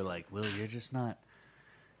then they were like, Will, you're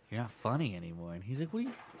not funny anymore. And he's like,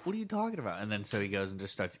 what are you talking about? And then so he goes and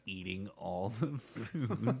just starts eating all the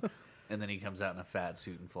food. And then he comes out in a fat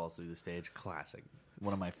suit and falls through the stage. Classic.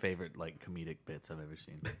 One of my favorite comedic bits I've ever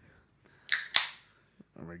seen. There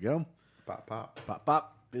we go. Pop, pop, Pop,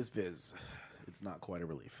 pop, fizz, fizz. It's not quite a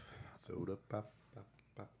relief. soda, pop, pop,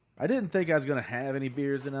 pop. I didn't think I was gonna have any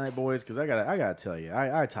beers tonight, boys, because I gotta tell you,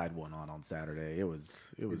 I tied one on Saturday. It was.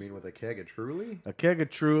 You mean with a keg of Truly? A keg of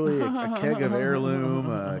Truly, a keg of Heirloom,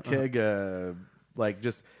 a keg of like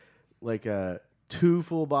 2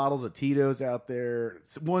 full bottles of Tito's out there.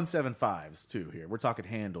 1.75s too. Here we're talking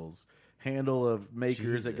handle of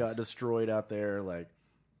makers that got destroyed out there. Like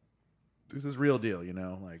this is real deal, you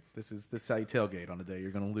know. Like this is how you tailgate on a day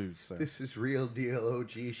you're gonna lose. So. This is real deal OG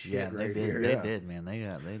shit Yeah, they right did. here. They did, man.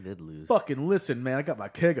 They did lose. Fucking listen, man. I got my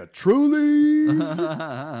keg of Trulies.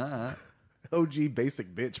 OG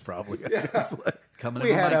basic bitch, probably. Coming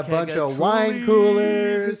We in had my a keg bunch of Trulies. wine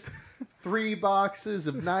coolers, 3 boxes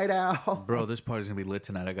of Night Owl. Bro, this party's gonna be lit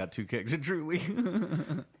tonight. I got 2 kegs of Truly.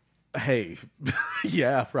 Hey,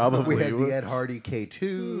 yeah, probably. We had the Ed Hardy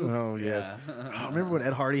K2. Oh yes. I remember when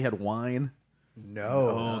Ed Hardy had wine. No.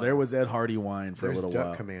 Oh, there was Ed Hardy wine for There's a little Duck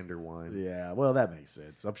while. Commander wine. Yeah, well, that makes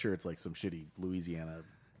sense. I'm sure it's like some shitty Louisiana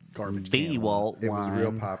garbage. B can Walt It was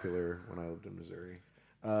real wine. popular when I lived in Missouri.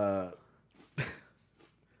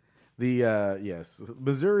 Yes,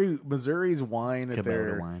 Missouri's wine at Kubota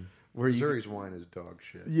their wine. where you Missouri's wine is dog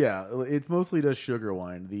shit. yeah, it's mostly just sugar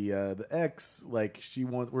wine. The ex like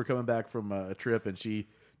we're coming back from a trip and she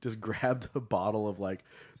just grabbed a bottle of like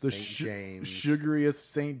the St. James. sugariest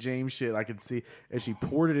St. James shit I could see, and she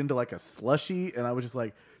poured it into like a slushy, and I was just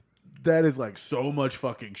like, that is like so much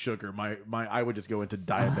fucking sugar. I would just go into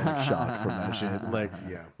diabetic shock from that shit. Like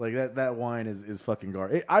Yeah. like that wine is fucking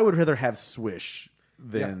garbage. I would rather have Swish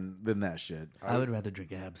than that shit. I would rather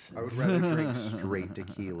drink absinthe. I would rather drink straight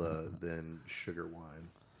tequila than sugar wine.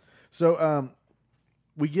 So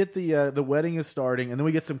we get the wedding is starting, and then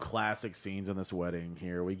we get some classic scenes in this wedding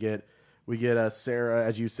here. We get Sarah,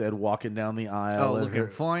 as you said, walking down the aisle. Oh, and looking her-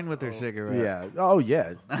 fine with her cigarette. yeah. Oh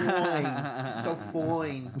yeah. Fine. So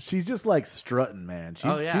fine. She's just like strutting, man.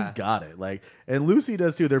 Oh, yeah. She's got it. Like, and Lucy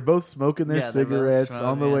does too. They're both smoking their Yeah, they're both cigarettes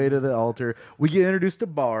on the smoking. way to the altar. We get introduced to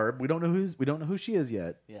Barb. We don't know who she is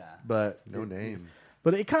yet. Yeah. But No name.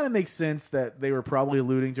 But it kind of makes sense that they were probably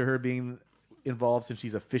alluding to her being involved since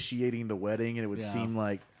she's officiating the wedding, and it would Yeah. seem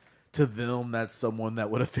like to them that's someone that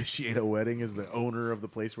would officiate a wedding is the owner of the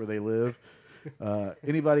place where they live.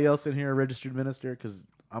 Anybody else in here a registered minister? Because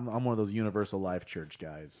I'm one of those Universal Life Church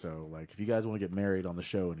guys. So like, if you guys want to get married on the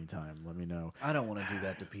show anytime, let me know. I don't want to do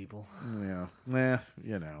that to people. Yeah, nah,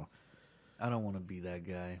 you know. I don't want to be that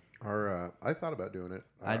guy. I thought about doing it.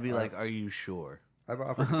 I'd be like, "Are you sure?" I've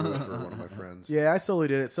offered to do it for one of my friends. Yeah, I solely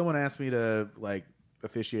did it. Someone asked me to like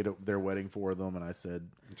officiate their wedding for them, and I said,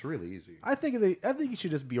 It's really easy. I think you should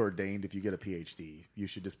just be ordained if you get a PhD. You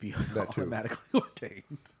should just be That too. automatically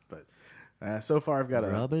ordained. But so far I've got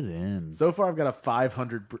Rub it in. a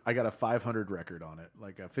 500. I got a 500 record on it,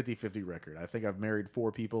 like a 50-50 record. I think I've married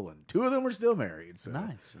 4 people, and 2 of them are still married. So.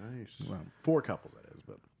 Nice. Nice. Well, 4 couples that is,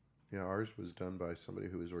 but Yeah, ours was done by somebody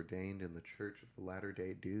who was ordained in the Church of the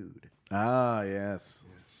Latter-day Dude. yes.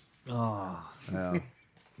 Oh, Yeah.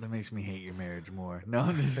 that makes me hate your marriage more. No,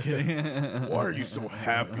 I'm just kidding. Why are you so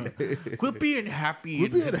happy? Quit being happy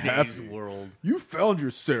Quit in being today's happy. world. You found your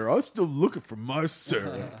Sarah. I'm still looking for my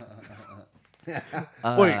Sarah.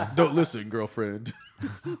 Wait, don't listen, girlfriend.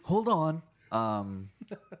 Hold on.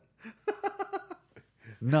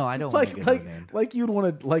 No, I don't want to get ordained. Like you'd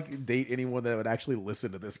want to like date anyone that would actually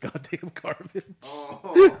listen to this goddamn garbage.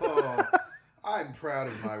 Oh, I'm proud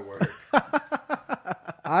of my work.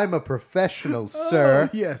 I'm a professional, sir.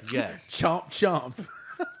 Yes. Yes. Chomp chomp.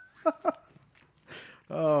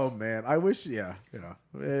 Oh man, I wish. Yeah.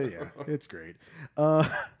 It's great.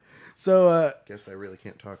 So Guess I really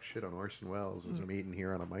can't talk shit on Orson Welles as I'm eating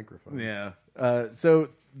here on a microphone. yeah. So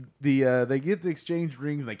they get to exchange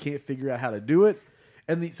rings and they can't figure out how to do it,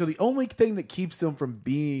 and so the only thing that keeps them from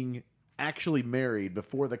being actually married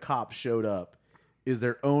before the cops showed up is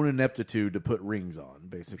their own ineptitude to put rings on.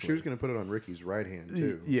 Basically, She was going to put it on Ricky's right hand,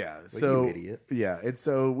 too. Yeah, Like, so you idiot. Yeah, and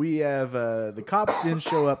so we have the cops didn't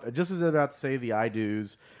show up just as they're about to say the I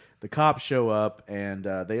do's. The cops show up and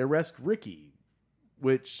they arrest Ricky,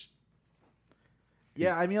 which,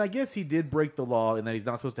 yeah, I mean, I guess he did break the law in that he's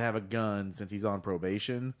not supposed to have a gun since he's on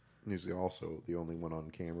probation. He's also the only one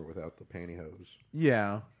on camera without the pantyhose.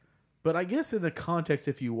 Yeah, but I guess in the context,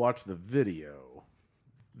 if you watch the video,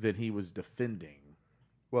 then he was defending.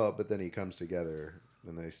 Well, but then he comes together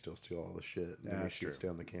and they still steal all the shit. And then he That's shoots true.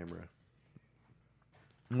 down the camera.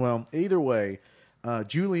 Well, either way,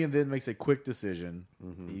 Julian then makes a quick decision.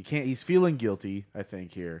 He can't. He's feeling guilty, I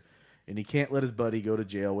think, here, and he can't let his buddy go to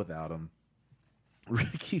jail without him.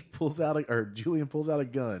 Julian pulls out a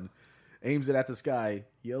gun, aims it at the sky,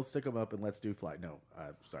 yells, "Stick him up and let's do fly." No,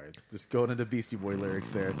 sorry, just going into Beastie Boy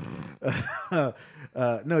lyrics there.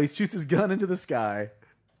 No, he shoots his gun into the sky,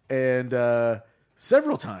 and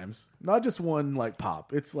several times, not just one like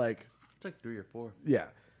pop. It's like 3 or 4. yeah.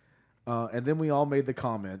 And then we all made the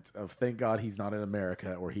comment of thank God he's not in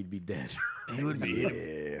America or he'd be dead. He would be.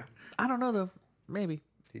 Yeah. I don't know though. Maybe.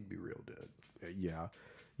 He'd be real dead. Yeah.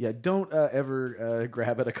 Yeah, don't ever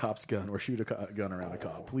grab at a cop's gun or shoot a gun around a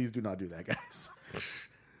cop. Please do not do that, guys.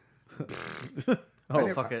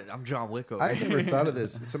 Fuck it. I'm John Wick over I here. never thought of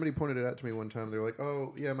this. Somebody pointed it out to me one time. They're like,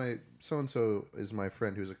 "Oh, yeah, my so-and-so is my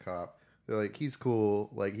friend who's a cop." They're like, "He's cool.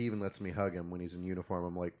 Like, he even lets me hug him when he's in uniform."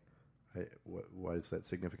 I'm like, why is that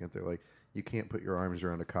significant? They're like, "You can't put your arms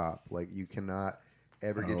around a cop. Like, you cannot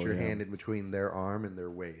ever get your hand in between their arm and their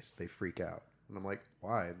waist. They freak out." And I'm like,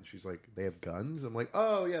 "Why?" And she's like, "They have guns." I'm like,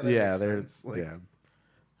 "Oh, yeah, that makes sense." Like,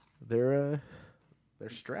 they're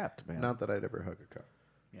strapped, man. not that I'd ever hug a cop.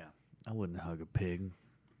 Yeah. I wouldn't hug a pig.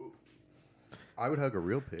 I would hug a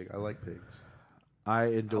real pig. I like pigs. I I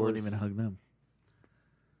wouldn't even hug them.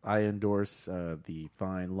 I endorse the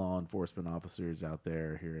fine law enforcement officers out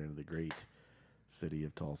there here in the great city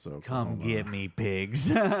of Tulsa, Oklahoma. Come get me, pigs.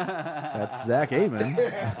 That's Zach Amon.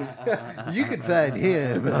 You can find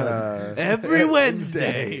him Every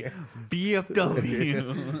Wednesday,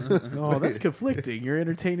 BFW. Oh, that's conflicting. You're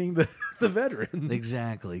entertaining the veterans.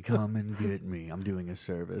 Exactly. Come and get me. I'm doing a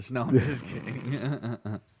service. No, I'm just kidding.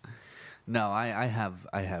 No, I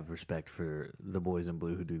have respect for the boys in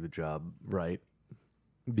blue who do the job right.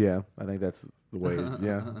 Yeah, I think that's the way.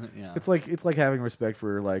 Yeah. Yeah. It's like having respect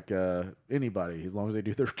for like anybody as long as they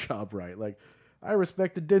do their job right. Like I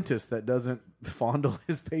respect a dentist that doesn't fondle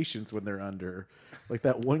his patients when they're under. Like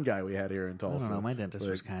that one guy we had here in I Tulsa. don't know. My dentist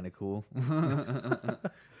was kind of cool.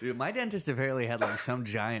 Dude, my dentist apparently had like some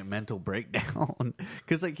giant mental breakdown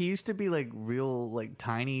because like he used to be like real like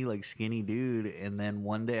tiny like skinny dude, and then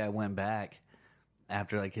one day I went back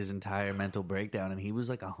after like his entire mental breakdown, and he was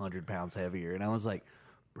like 100 pounds heavier, and I was like,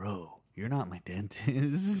 "Bro, you're not my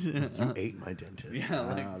dentist." You ate my dentist. Yeah,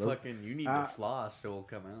 like fucking, you need to floss so it'll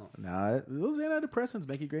come out. Nah, those antidepressants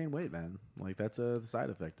make you gain weight, man. Like that's a side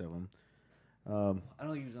effect of them. I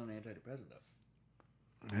don't use on antidepressant though.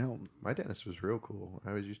 Hell, My dentist was real cool. I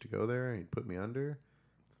always used to go there and he'd put me under.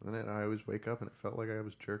 And then I always wake up and it felt like I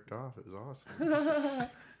was jerked off. It was awesome.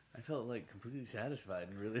 I felt like completely satisfied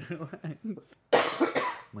and really relaxed.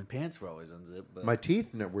 My pants were always unzipped, but My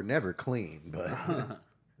teeth were never clean, but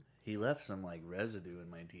he left some like residue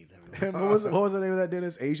in my teeth. and what was the name of that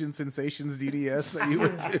dentist? Asian Sensations DDS that you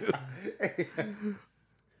went to.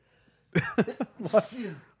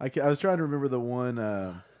 I was trying to remember the one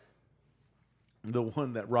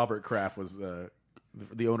that Robert Kraft was the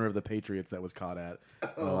owner of the Patriots that was caught at.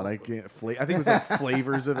 Oh, and I can't. I think it was like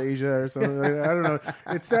Flavors of Asia or something. I don't know.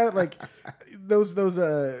 It sounded like those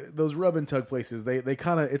rub and tug places. They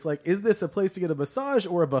kind of. It's like, is this a place to get a massage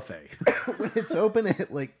or a buffet? when it's open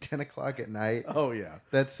at like 10 o'clock at night, Oh yeah,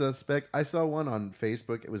 that's suspect. I saw one on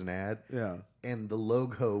Facebook. It was an ad. yeah. And the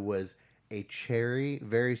logo was a cherry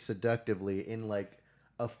very seductively in like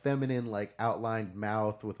a feminine like outlined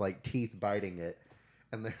mouth with like teeth biting it.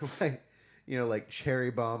 And they're like, you know, like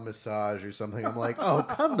cherry bomb massage or something. I'm like, oh,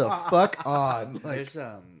 come the fuck on. Like,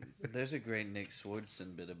 There's a great Nick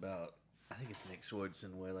Swardson bit about, I think it's Nick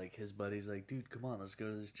Swardson, where like his buddy's like, dude, come on, let's go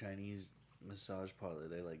to this Chinese massage parlor.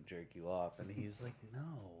 They like jerk you off, and he's like, no,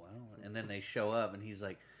 I don't. And then they show up, and he's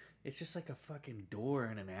like, it's just like a fucking door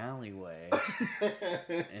in an alleyway.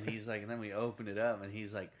 And he's like, and then we open it up, and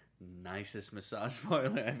he's like, nicest massage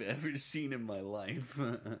parlor I've ever seen in my life.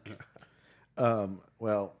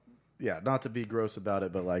 Well, yeah, not to be gross about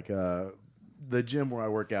it, but like the gym where I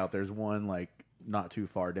work out, there's one like not too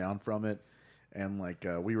far down from it, and like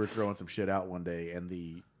we were throwing some shit out one day, and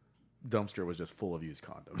the dumpster was just full of used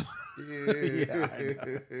condoms. Yeah, I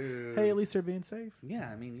know. Hey, at least they're being safe. Yeah,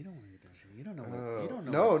 I mean, you don't want to do shit. You don't know what. You don't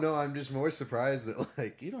know. no, What, no, I'm just more surprised that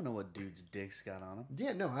like, you don't know what dude's dick's got on him.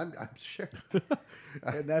 yeah, no, I'm sure.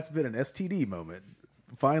 And that's been an STD moment.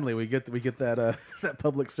 Finally, we get that that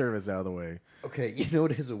public service out of the way. Okay, you know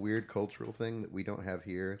what is a weird cultural thing that we don't have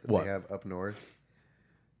here that What? they have up north?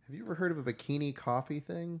 Have you ever heard of a bikini coffee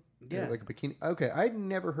thing? Yeah. Like a bikini. Okay, I'd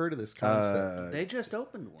never heard of this concept. They just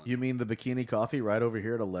opened one. You mean the bikini coffee right over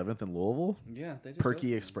here at 11th and Louisville? Yeah, they just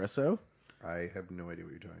Perky opened Espresso. I have no idea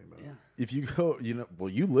what you're talking about. one. Yeah. If you go,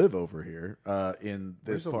 you live over here in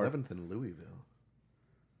this Where's part. 11th in Louisville?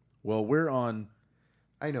 Well, we're on.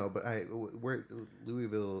 I know, but where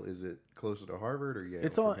Louisville is it closer to Harvard or Yale?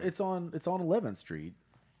 It's on 11th Street.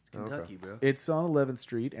 It's Kentucky, bro. It's on 11th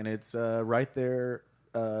Street, and it's right there.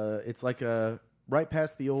 It's like right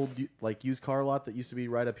past the old like used car lot that used to be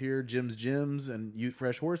right up here, Jim's Gyms and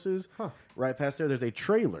Fresh Horses. Huh. Right past there, there's a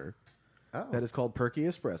trailer that is called Perky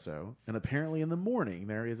Espresso. And apparently in the morning,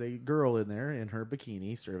 there is a girl in there in her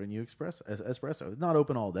bikini serving you espresso. It's not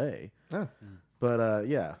open all day. Oh. But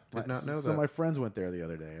yeah. Did not know So that. my friends went there the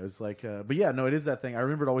other day. It was like, but yeah, no, it is that thing. I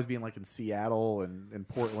remember it always being like in Seattle and in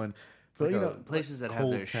Portland. So, like you a- know, Places that have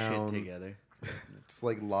Cold their town. shit together. It's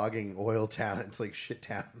like logging oil town. It's like shit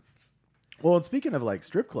towns. well, and speaking of like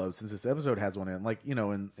strip clubs, since this episode has one in, like, you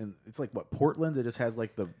know, in it's like what, Portland, it just has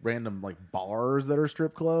like the random like bars that are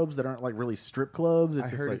strip clubs that aren't like really strip clubs. It's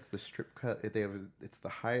I just heard like, it's the strip club. It's the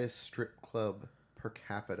highest strip club per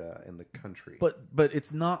capita in the country. but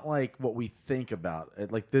it's not like what we think about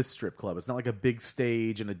it, like this strip club. It's not like a big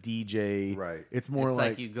stage and a DJ. Right. It's more It's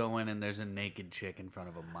like, like you go in and there's a naked chick in front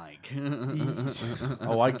of a mic.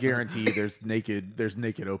 oh, I guarantee there's naked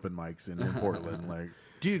open mics in Portland. Like,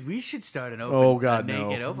 Dude, we should start an open, Oh, God, a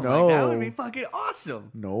naked no. open No. mic. That would be fucking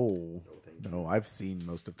awesome. no, I've seen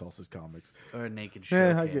most of Tulsa's comics. Or a naked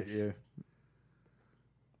Yeah, showcase. I get you.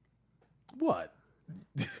 What?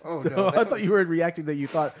 Oh, So, no, I thought you were reacting that you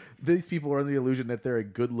thought these people are under the illusion that they're a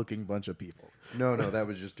good-looking bunch of people. no, that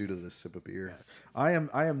was just due to the sip of beer. I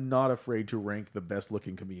am not afraid to rank the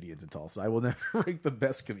best-looking comedians in Tulsa. I will never rank the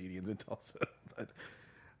best comedians in Tulsa.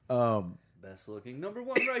 But Best looking number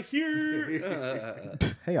one right here.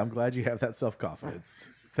 hey, I'm glad you have that self-confidence.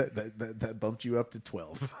 that bumped you up to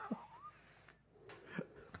 12.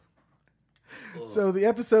 So the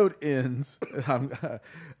episode ends. The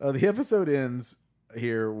episode ends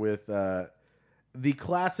here with the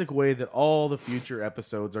classic way that all the future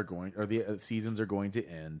episodes are going, or the seasons are going to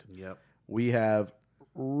end. Yep. We have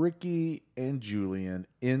Ricky and Julian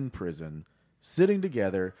in prison, sitting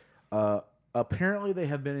together. Apparently, they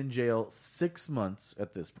have been in jail 6 months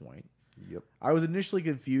at this point. Yep. I was initially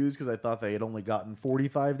confused because I thought they had only gotten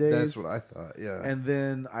 45 days. That's what I thought. Yeah. And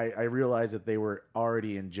then I realized that they were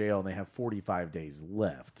already in jail and they have 45 days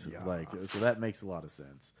left. Yeah. Like, so that makes a lot of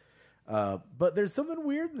sense. But there's something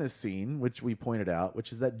weird in this scene, which we pointed out,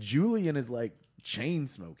 which is that Julian is like chain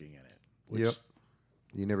smoking in it. Which, Yep.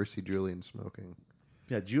 You never see Julian smoking.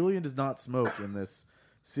 Yeah, Julian does not smoke in this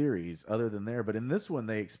series other than there. But in this one,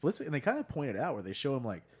 they explicitly, and they kind of point it out where they show him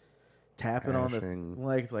like tapping on the, Ashing.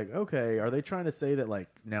 like, it's like, okay, are they trying to say that like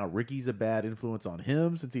now Ricky's a bad influence on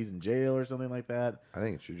him since he's in jail or something like that? I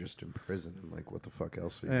think you're just in prison and like, what the fuck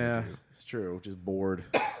else are you Yeah, gonna do? it's true. Just bored.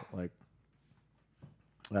 Like,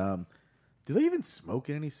 do they even smoke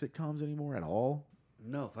in any sitcoms anymore at all?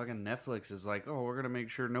 No, fucking Netflix is like, oh, we're going to make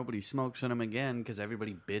sure nobody smokes in them again because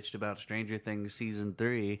everybody bitched about Stranger Things Season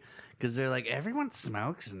 3 because they're like, everyone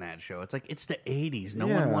smokes in that show. It's like, it's the 80s. No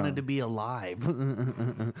one Yeah. wanted to be alive.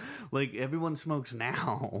 Like, everyone smokes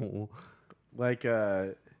now. Like,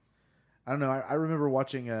 I don't know. I remember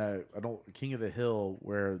watching King of the Hill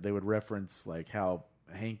where they would reference like how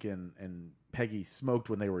Hank and Peggy smoked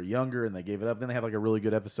when they were younger and they gave it up. Then they have like a really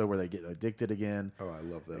good episode where they get addicted again. Oh, I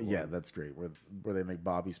love that. Yeah, one. that's great. Where they make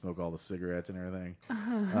Bobby smoke all the cigarettes and everything.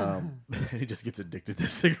 And he just gets addicted to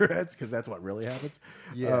cigarettes because that's what really happens.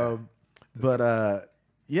 Yeah.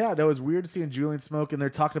 Yeah, no, it was weird seeing Julian smoke, and they're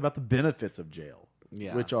talking about the benefits of jail,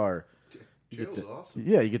 Yeah. which are Jail's awesome.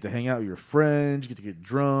 you get to hang out with your friends, you get to get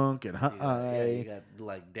drunk and Yeah, high. you got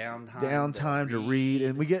like Downtime to read,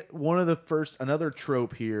 and we get another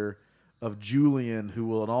trope here of Julian, who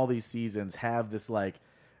will in all these seasons have this like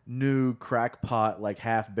new crackpot, like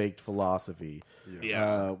half-baked philosophy.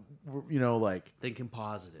 Yeah. Like Thinking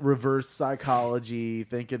positive. reverse psychology,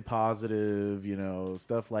 thinking positive,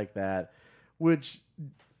 stuff like that. Which,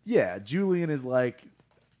 yeah, Julian is like,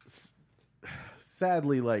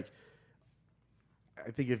 sadly, like,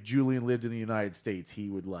 I think if Julian lived in the United States, he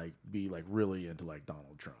would like be like really into like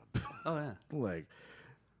Donald Trump, Oh, yeah. like,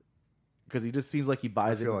 because he just seems like he I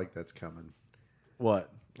buys feel it. like that's coming.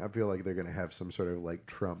 What? I feel like they're gonna have some sort of like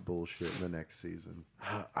Trump bullshit in the next season.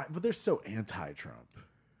 But they're so anti-Trump.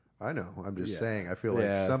 I know. I'm just Yeah. saying. I feel like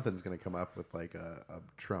Yeah. something's gonna come up with like a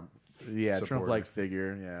Trump. Yeah, supporter. Trump-like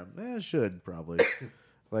figure. Yeah, it should probably.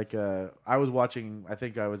 Like, I was watching. I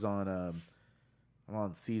think I was on. I'm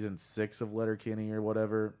on season 6 of Letterkenny or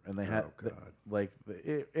whatever, and they had Oh, God. like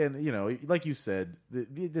like you said,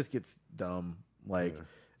 it just gets dumb. Like,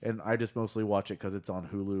 Yeah. and I just mostly watch it because it's on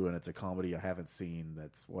Hulu and it's a comedy I haven't seen.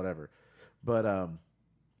 That's whatever. But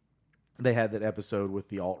they had that episode with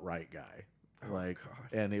the alt-right guy, like,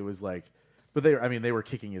 God. and it was like, but they were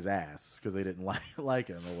kicking his ass because they didn't like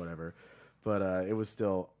him or whatever. But it was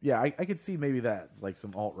still, yeah, I could see maybe that like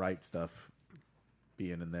some alt-right stuff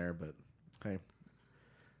being in there. But hey,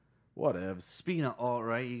 whatevs. Speaking of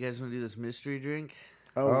alt-right, you guys want to do this mystery drink?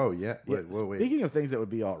 Oh yeah. Yeah, Wait. Speaking of things that would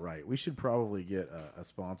be alt-right, we should probably get a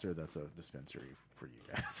sponsor that's a dispensary for you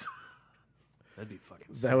guys. That'd be fucking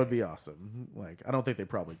sick. That would be awesome. Like, I don't think they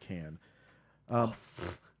probably can. Oh,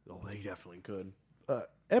 they definitely could.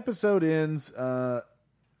 Episode ends.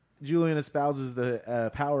 Julian espouses the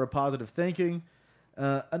power of positive thinking.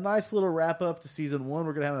 A nice little wrap up to season 1.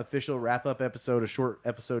 We're going to have an official wrap up episode, a short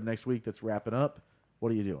episode next week that's wrapping up.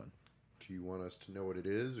 What are you doing? Do you want us to know what it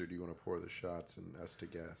is, or do you want to pour the shots and us to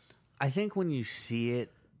guess? I think when you see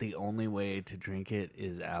it, the only way to drink it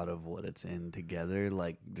is out of what it's in together,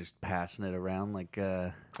 like just passing it around. Like,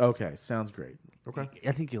 Okay, sounds great. Okay.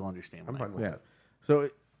 I think you'll understand. I'm fine with Yeah. So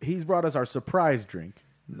he's brought us our surprise drink.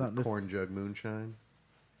 that. Corn jug moonshine.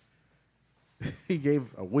 He gave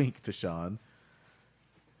a wink to Sean.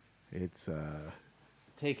 It's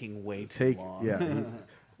Taking way too long. Yeah.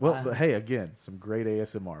 Well, but hey, again, some great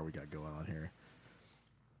ASMR we got going on here.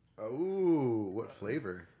 Oh, what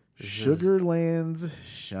flavor? Sugarland's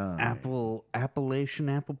Shine. Appalachian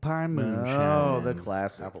apple pie moonshine. Oh, the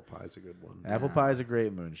classic. Apple pie's a good one. Apple pie is a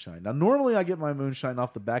great moonshine. Now, normally I get my moonshine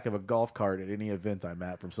off the back of a golf cart at any event I'm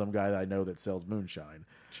at from some guy that I know that sells moonshine.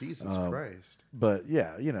 Jesus Christ. But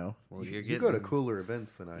yeah, Well, You go to cooler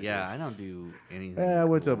events than I do. Yeah, I don't do anything. I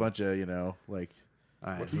went to a bunch of, like,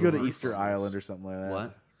 All right. you go to proof Easter on this? Island or something like that.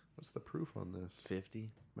 What? What's the proof on this?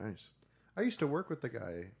 50? Nice. I used to work with the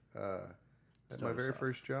guy at my very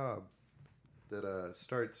first job that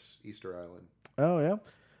starts Easter Island. Oh yeah,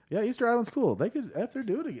 yeah. Easter Island's cool. They could if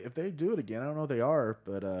they do it again. I don't know if they are,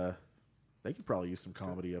 but they could probably use some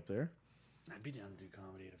comedy up there. I'd be down to do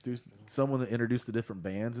comedy at a Do festival. someone that introduced the different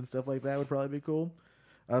bands and stuff like that would probably be cool.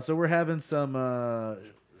 So we're having some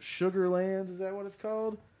Sugarlands. Is that what it's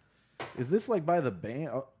called? Is this like by the band?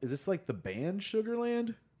 Is this like the band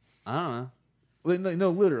Sugarland? I don't know. Well, no,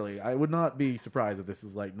 literally. I would not be surprised if this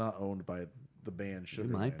is like not owned by the band Sugarland. It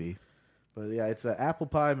might be. But yeah, it's an apple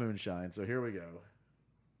pie moonshine. So here we go.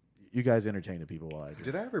 You guys entertain the people while I drink.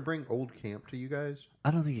 Did I ever bring Old Camp to you guys?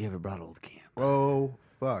 I don't think you ever brought Old Camp. Oh,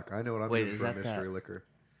 fuck. I know what I'm Wait, doing is for a that mystery that? liquor.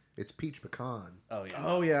 It's peach pecan. Oh, yeah.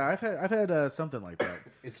 Oh yeah, I've had something like that.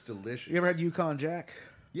 It's delicious. You ever had Yukon Jack?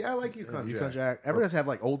 Yeah, I like Yukon Jack. Yukon Jack. Ever just have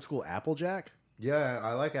like old school Apple Jack? Yeah,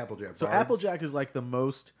 I like Applejack. So Bards. Applejack is like the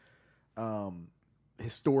most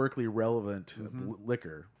historically relevant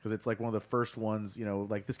liquor because it's like one of the first ones.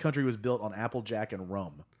 Like this country was built on Applejack and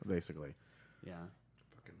rum, basically. Yeah.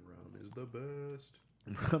 Fucking rum is the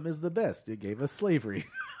best. Rum is the best. It gave us slavery.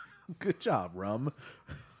 Good job, rum.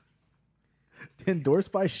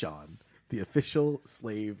 Endorsed by Sean, the official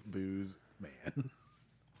slave booze man.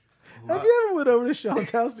 Have you ever went over to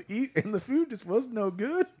Sean's house to eat and the food just wasn't no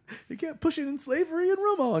good? He kept pushing in slavery and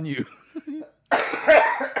rum on you.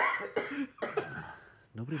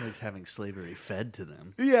 Nobody likes having slavery fed to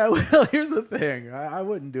them. Yeah, well, here's the thing. I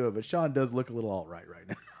wouldn't do it, but Sean does look a little all right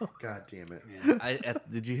now. God damn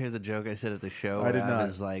it. Did you hear the joke I said at the show? I did not. I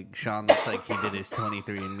was like, Sean looks like he did his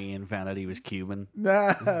 23andMe and found out he was Cuban.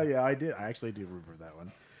 Nah, yeah, I did. I actually do remember that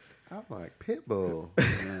one. I'm like Pitbull.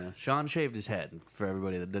 Yeah. Sean shaved his head, for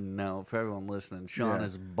everybody that didn't know. For everyone listening, Sean Yeah.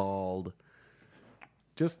 is bald.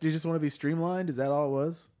 Do you just want to be streamlined? Is that all it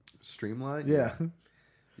was? Streamline? Yeah.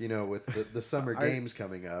 You know, with the summer games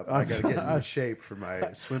coming up, I'm I got to get sorry. in shape for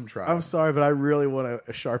my swim trial. I'm sorry, but I really want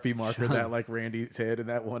a Sharpie marker that like Randy's had in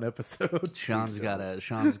that one episode. Sean's got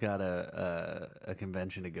a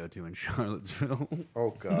convention to go to in Charlottesville.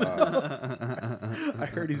 Oh, God. I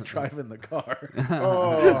heard he's driving the car.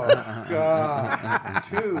 Oh, God.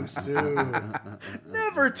 Too soon.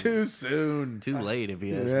 Never too soon. Too late if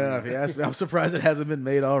you ask Yeah, me. if you ask me, I'm surprised it hasn't been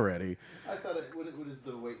made already. I thought what is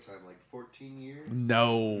the wait time, like 14 years?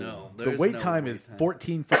 No, the there's wait no time wait is time.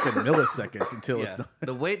 14 fucking milliseconds until it's Yeah, done.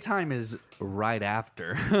 the wait time is right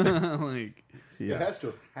after. Like, It Yeah. has to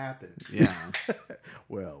have happened. yeah.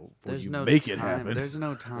 Well, when There's you no make time. it happen. There's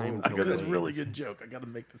no time. I to got this wait. really good joke. I got to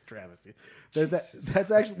make this travesty.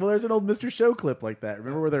 That's actually there's an old Mr. Show clip like that.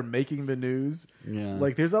 Remember where they're making the news? Yeah.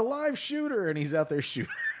 Like there's a live shooter and he's out there shooting.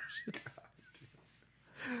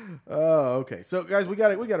 Oh, okay. So guys, we got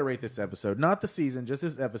to rate this episode, not the season, just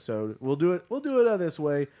this episode. We'll do it this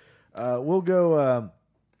way. We'll go out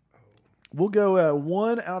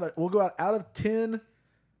of 10.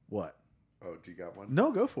 What? Oh, do you got one?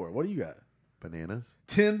 No, go for it. What do you got? Bananas?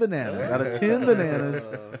 10 bananas. Out of 10 bananas.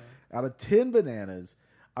 Out of 10 bananas,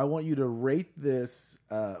 I want you to rate this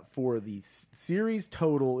for the series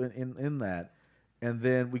total in that. And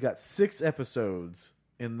then we got 6 episodes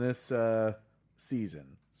in this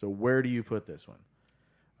season. So where do you put this one?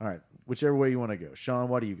 All right. Whichever way you want to go. Sean,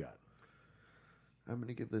 what do you got? I'm going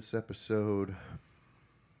to give this episode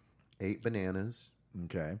 8 bananas.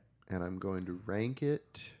 Okay. And I'm going to rank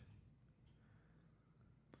it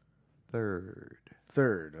third.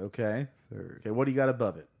 Third. Okay. Third. Okay. What do you got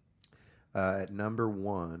above it? At number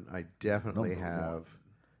 1, I definitely Number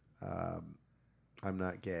have I'm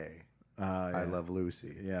Not Gay. I Love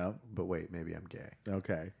Lucy. Yeah. But wait, maybe I'm gay.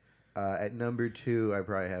 Okay. At number 2, I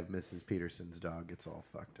probably have Mrs. Peterson's Dog Gets All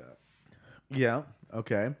Fucked Up. Yeah.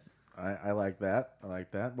 Okay. I like that. I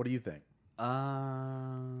like that. What do you think?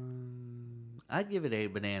 I'd give it 8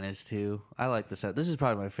 bananas too. I like this. This is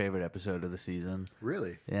probably my favorite episode of the season.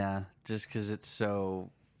 Really? Yeah, just because it's so.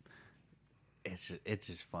 It's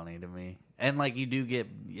just funny to me, and like you do get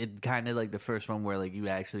it, kind of like the first one where like you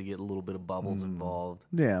actually get a little bit of Bubbles involved.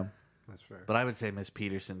 Yeah. That's fair. But I would say Miss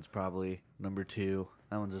Peterson's probably number 2.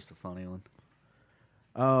 That one's just a funny one.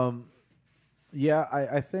 Yeah,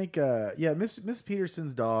 I think Miss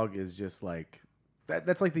Peterson's Dog is just like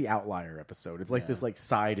that's like the outlier episode. It's like this like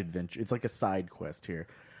side adventure. It's like a side quest here.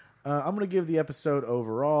 I'm gonna give the episode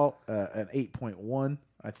overall an 8.1.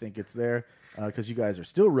 I think it's there because you guys are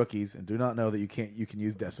still rookies and do not know that you can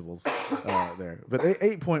use decibels there. But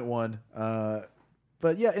 8.1.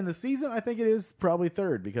 But yeah, in the season, I think it is probably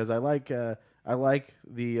third because I like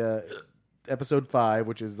the episode 5,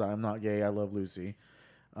 which is I'm Not Gay, I Love Lucy.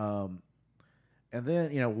 And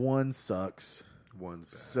then 1 sucks. 1's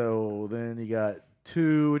bad. So then you got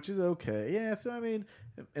 2, which is okay. Yeah. So I mean,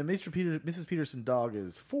 and Mrs. Peterson Dog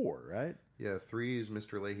is 4, right? Yeah, 3 is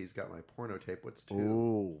Mr. Leahy's Got My Porno Tape. What's 2?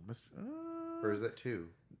 Oh, Or is that 2?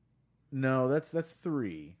 No, that's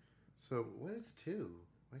 3. So what is 2?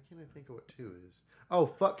 Why can't I think of what 2 is? Oh,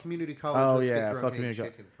 fuck community college. Oh, Let's yeah, get drunk fuck and community eat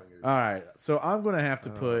chicken fingers. All right. So I'm gonna have to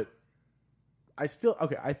put. I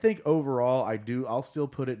think overall I'll still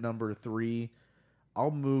put it number 3. I'll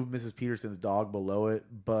move Mrs. Peterson's Dog below it,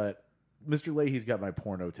 but Mr. Leahy's Got My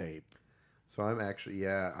Porno Tape. So I'm actually,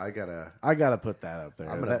 I gotta put that up there.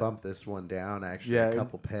 I'm gonna bump this one down actually a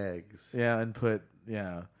couple pegs. Yeah, and put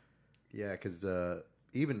Yeah, because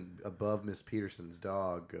even above Miss Peterson's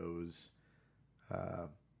Dog goes.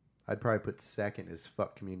 I'd probably put second as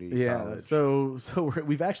fuck community college. So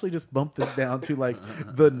we've actually just bumped this down to like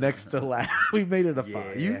the next to last. We made it a 5.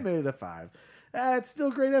 Yeah. You've made it a 5. It's still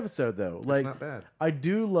a great episode though. Like, it's not bad. I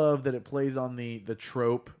do love that it plays on the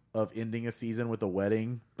trope of ending a season with a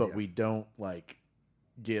wedding, but we don't like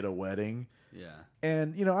get a wedding. Yeah.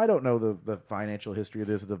 And I don't know the financial history of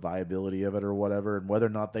this, or the viability of it, or whatever, and whether or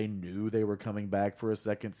not they knew they were coming back for a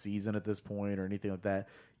second season at this point or anything like that.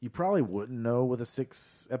 You probably wouldn't know with a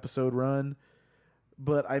 6-episode run.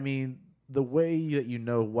 But I mean, the way that you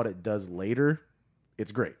know what it does later,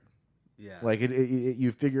 it's great. Yeah. Like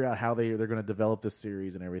you figure out how they're going to develop this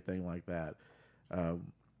series and everything like that,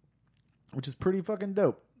 which is pretty fucking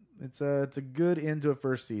dope. It's a good end to a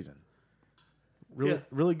first season.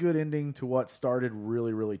 Really good ending to what started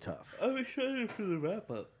really, really tough. I'm excited for the wrap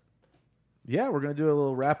up. Yeah, we're going to do a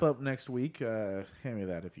little wrap up next week. Hand me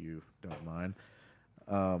that if you don't mind.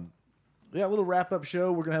 A little wrap up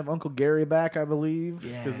show. We're going to have Uncle Gary back, I believe,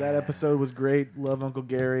 because that episode was great. Love Uncle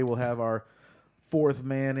Gary. We'll have our 4th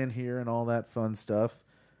man in here and all that fun stuff.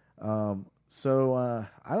 So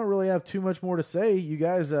I don't really have too much more to say. You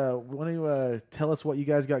guys want to tell us what you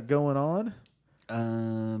guys got going on?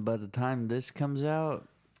 By the time this comes out,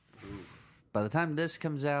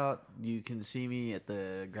 you can see me at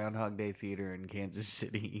the Groundhog Day Theater in Kansas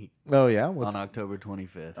City. Oh yeah, on October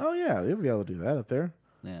 25th. Oh yeah, you'll be able to do that up there.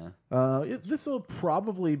 Yeah. This will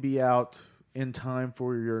probably be out in time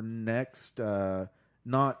for your next. It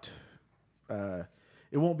won't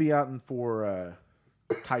be out for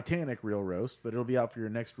Titanic Real Roast, but it'll be out for your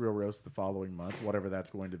next Real Roast the following month, whatever that's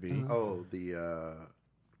going to be. Oh,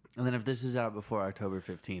 And then if this is out before October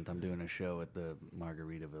 15th, I'm doing a show at the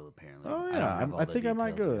Margaritaville, apparently. Oh, yeah. I think I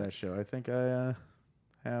might go to that show. I think I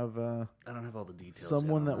have I don't have all the details.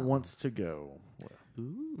 Someone that wants to go.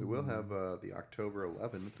 Ooh. We will have the October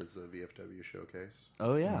 11th as the VFW showcase.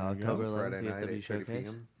 Oh, yeah. October 11th, Friday night, VFW 8:30 showcase.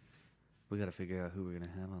 p.m. We got to figure out who we're going to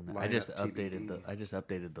have on that. Line I just up updated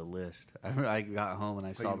the list. I got home and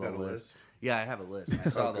I saw the got a list. list? Yeah, I have a list. I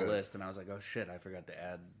saw the good. list and I was like, oh, shit, I forgot to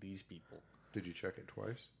add these people. Did you check it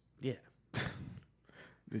twice? Yeah.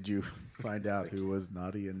 Did you find out who was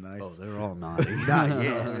naughty and nice? Oh, they're all naughty. Not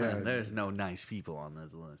yet. There's no nice people on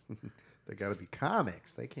this list. They got to be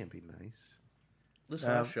comics. They can't be nice. This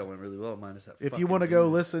last show went really well, minus that. If you want to go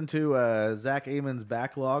listen to Zach Amon's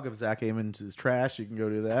backlog of Zach Amon's trash, you can go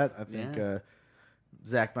do that. I think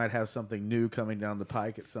Zach might have something new coming down the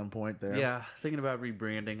pike at some point there. Yeah, thinking about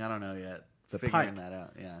rebranding. I don't know yet. Figuring pike. that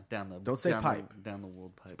out. Yeah, down the. Don't say pipe. Down the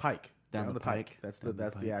world pipe. It's pike. Down the pike. That's Down the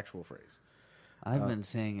that's pike. the actual phrase. I've been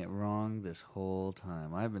saying it wrong this whole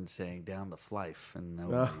time. I've been saying down the flife, and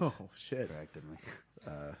nobody's Oh shit. corrected me.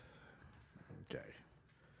 Okay.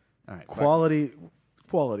 All right, Quality.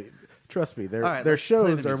 Trust me, their right, let's play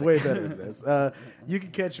shows the are music. way better than this. You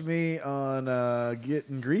can catch me on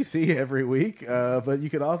Getting Greasy every week, but you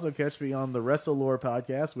can also catch me on the Wrestle Lore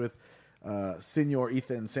podcast with Senor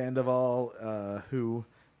Ethan Sandoval, who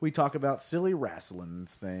we talk about silly wrestling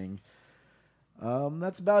thing.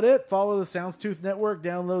 That's about it. Follow the Soundstooth Network.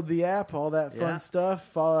 Download the app. All that fun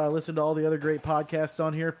stuff. Listen to all the other great podcasts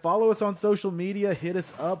on here. Follow us on social media. Hit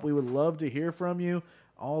us up. We would love to hear from you.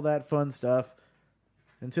 All that fun stuff.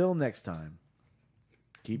 Until next time,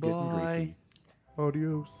 keep getting greasy.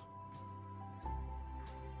 Adios.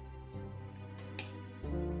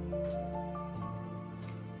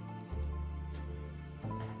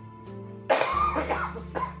 I'm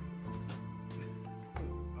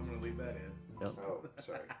gonna leave that in. Oh,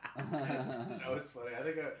 sorry. No, it's funny. I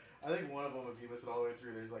think one of them, if you listen all the way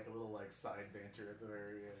through, there's like a little like side banter at the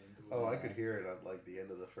very end. Oh, I could hear it on like the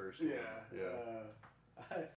end of the first one. Yeah. Yeah.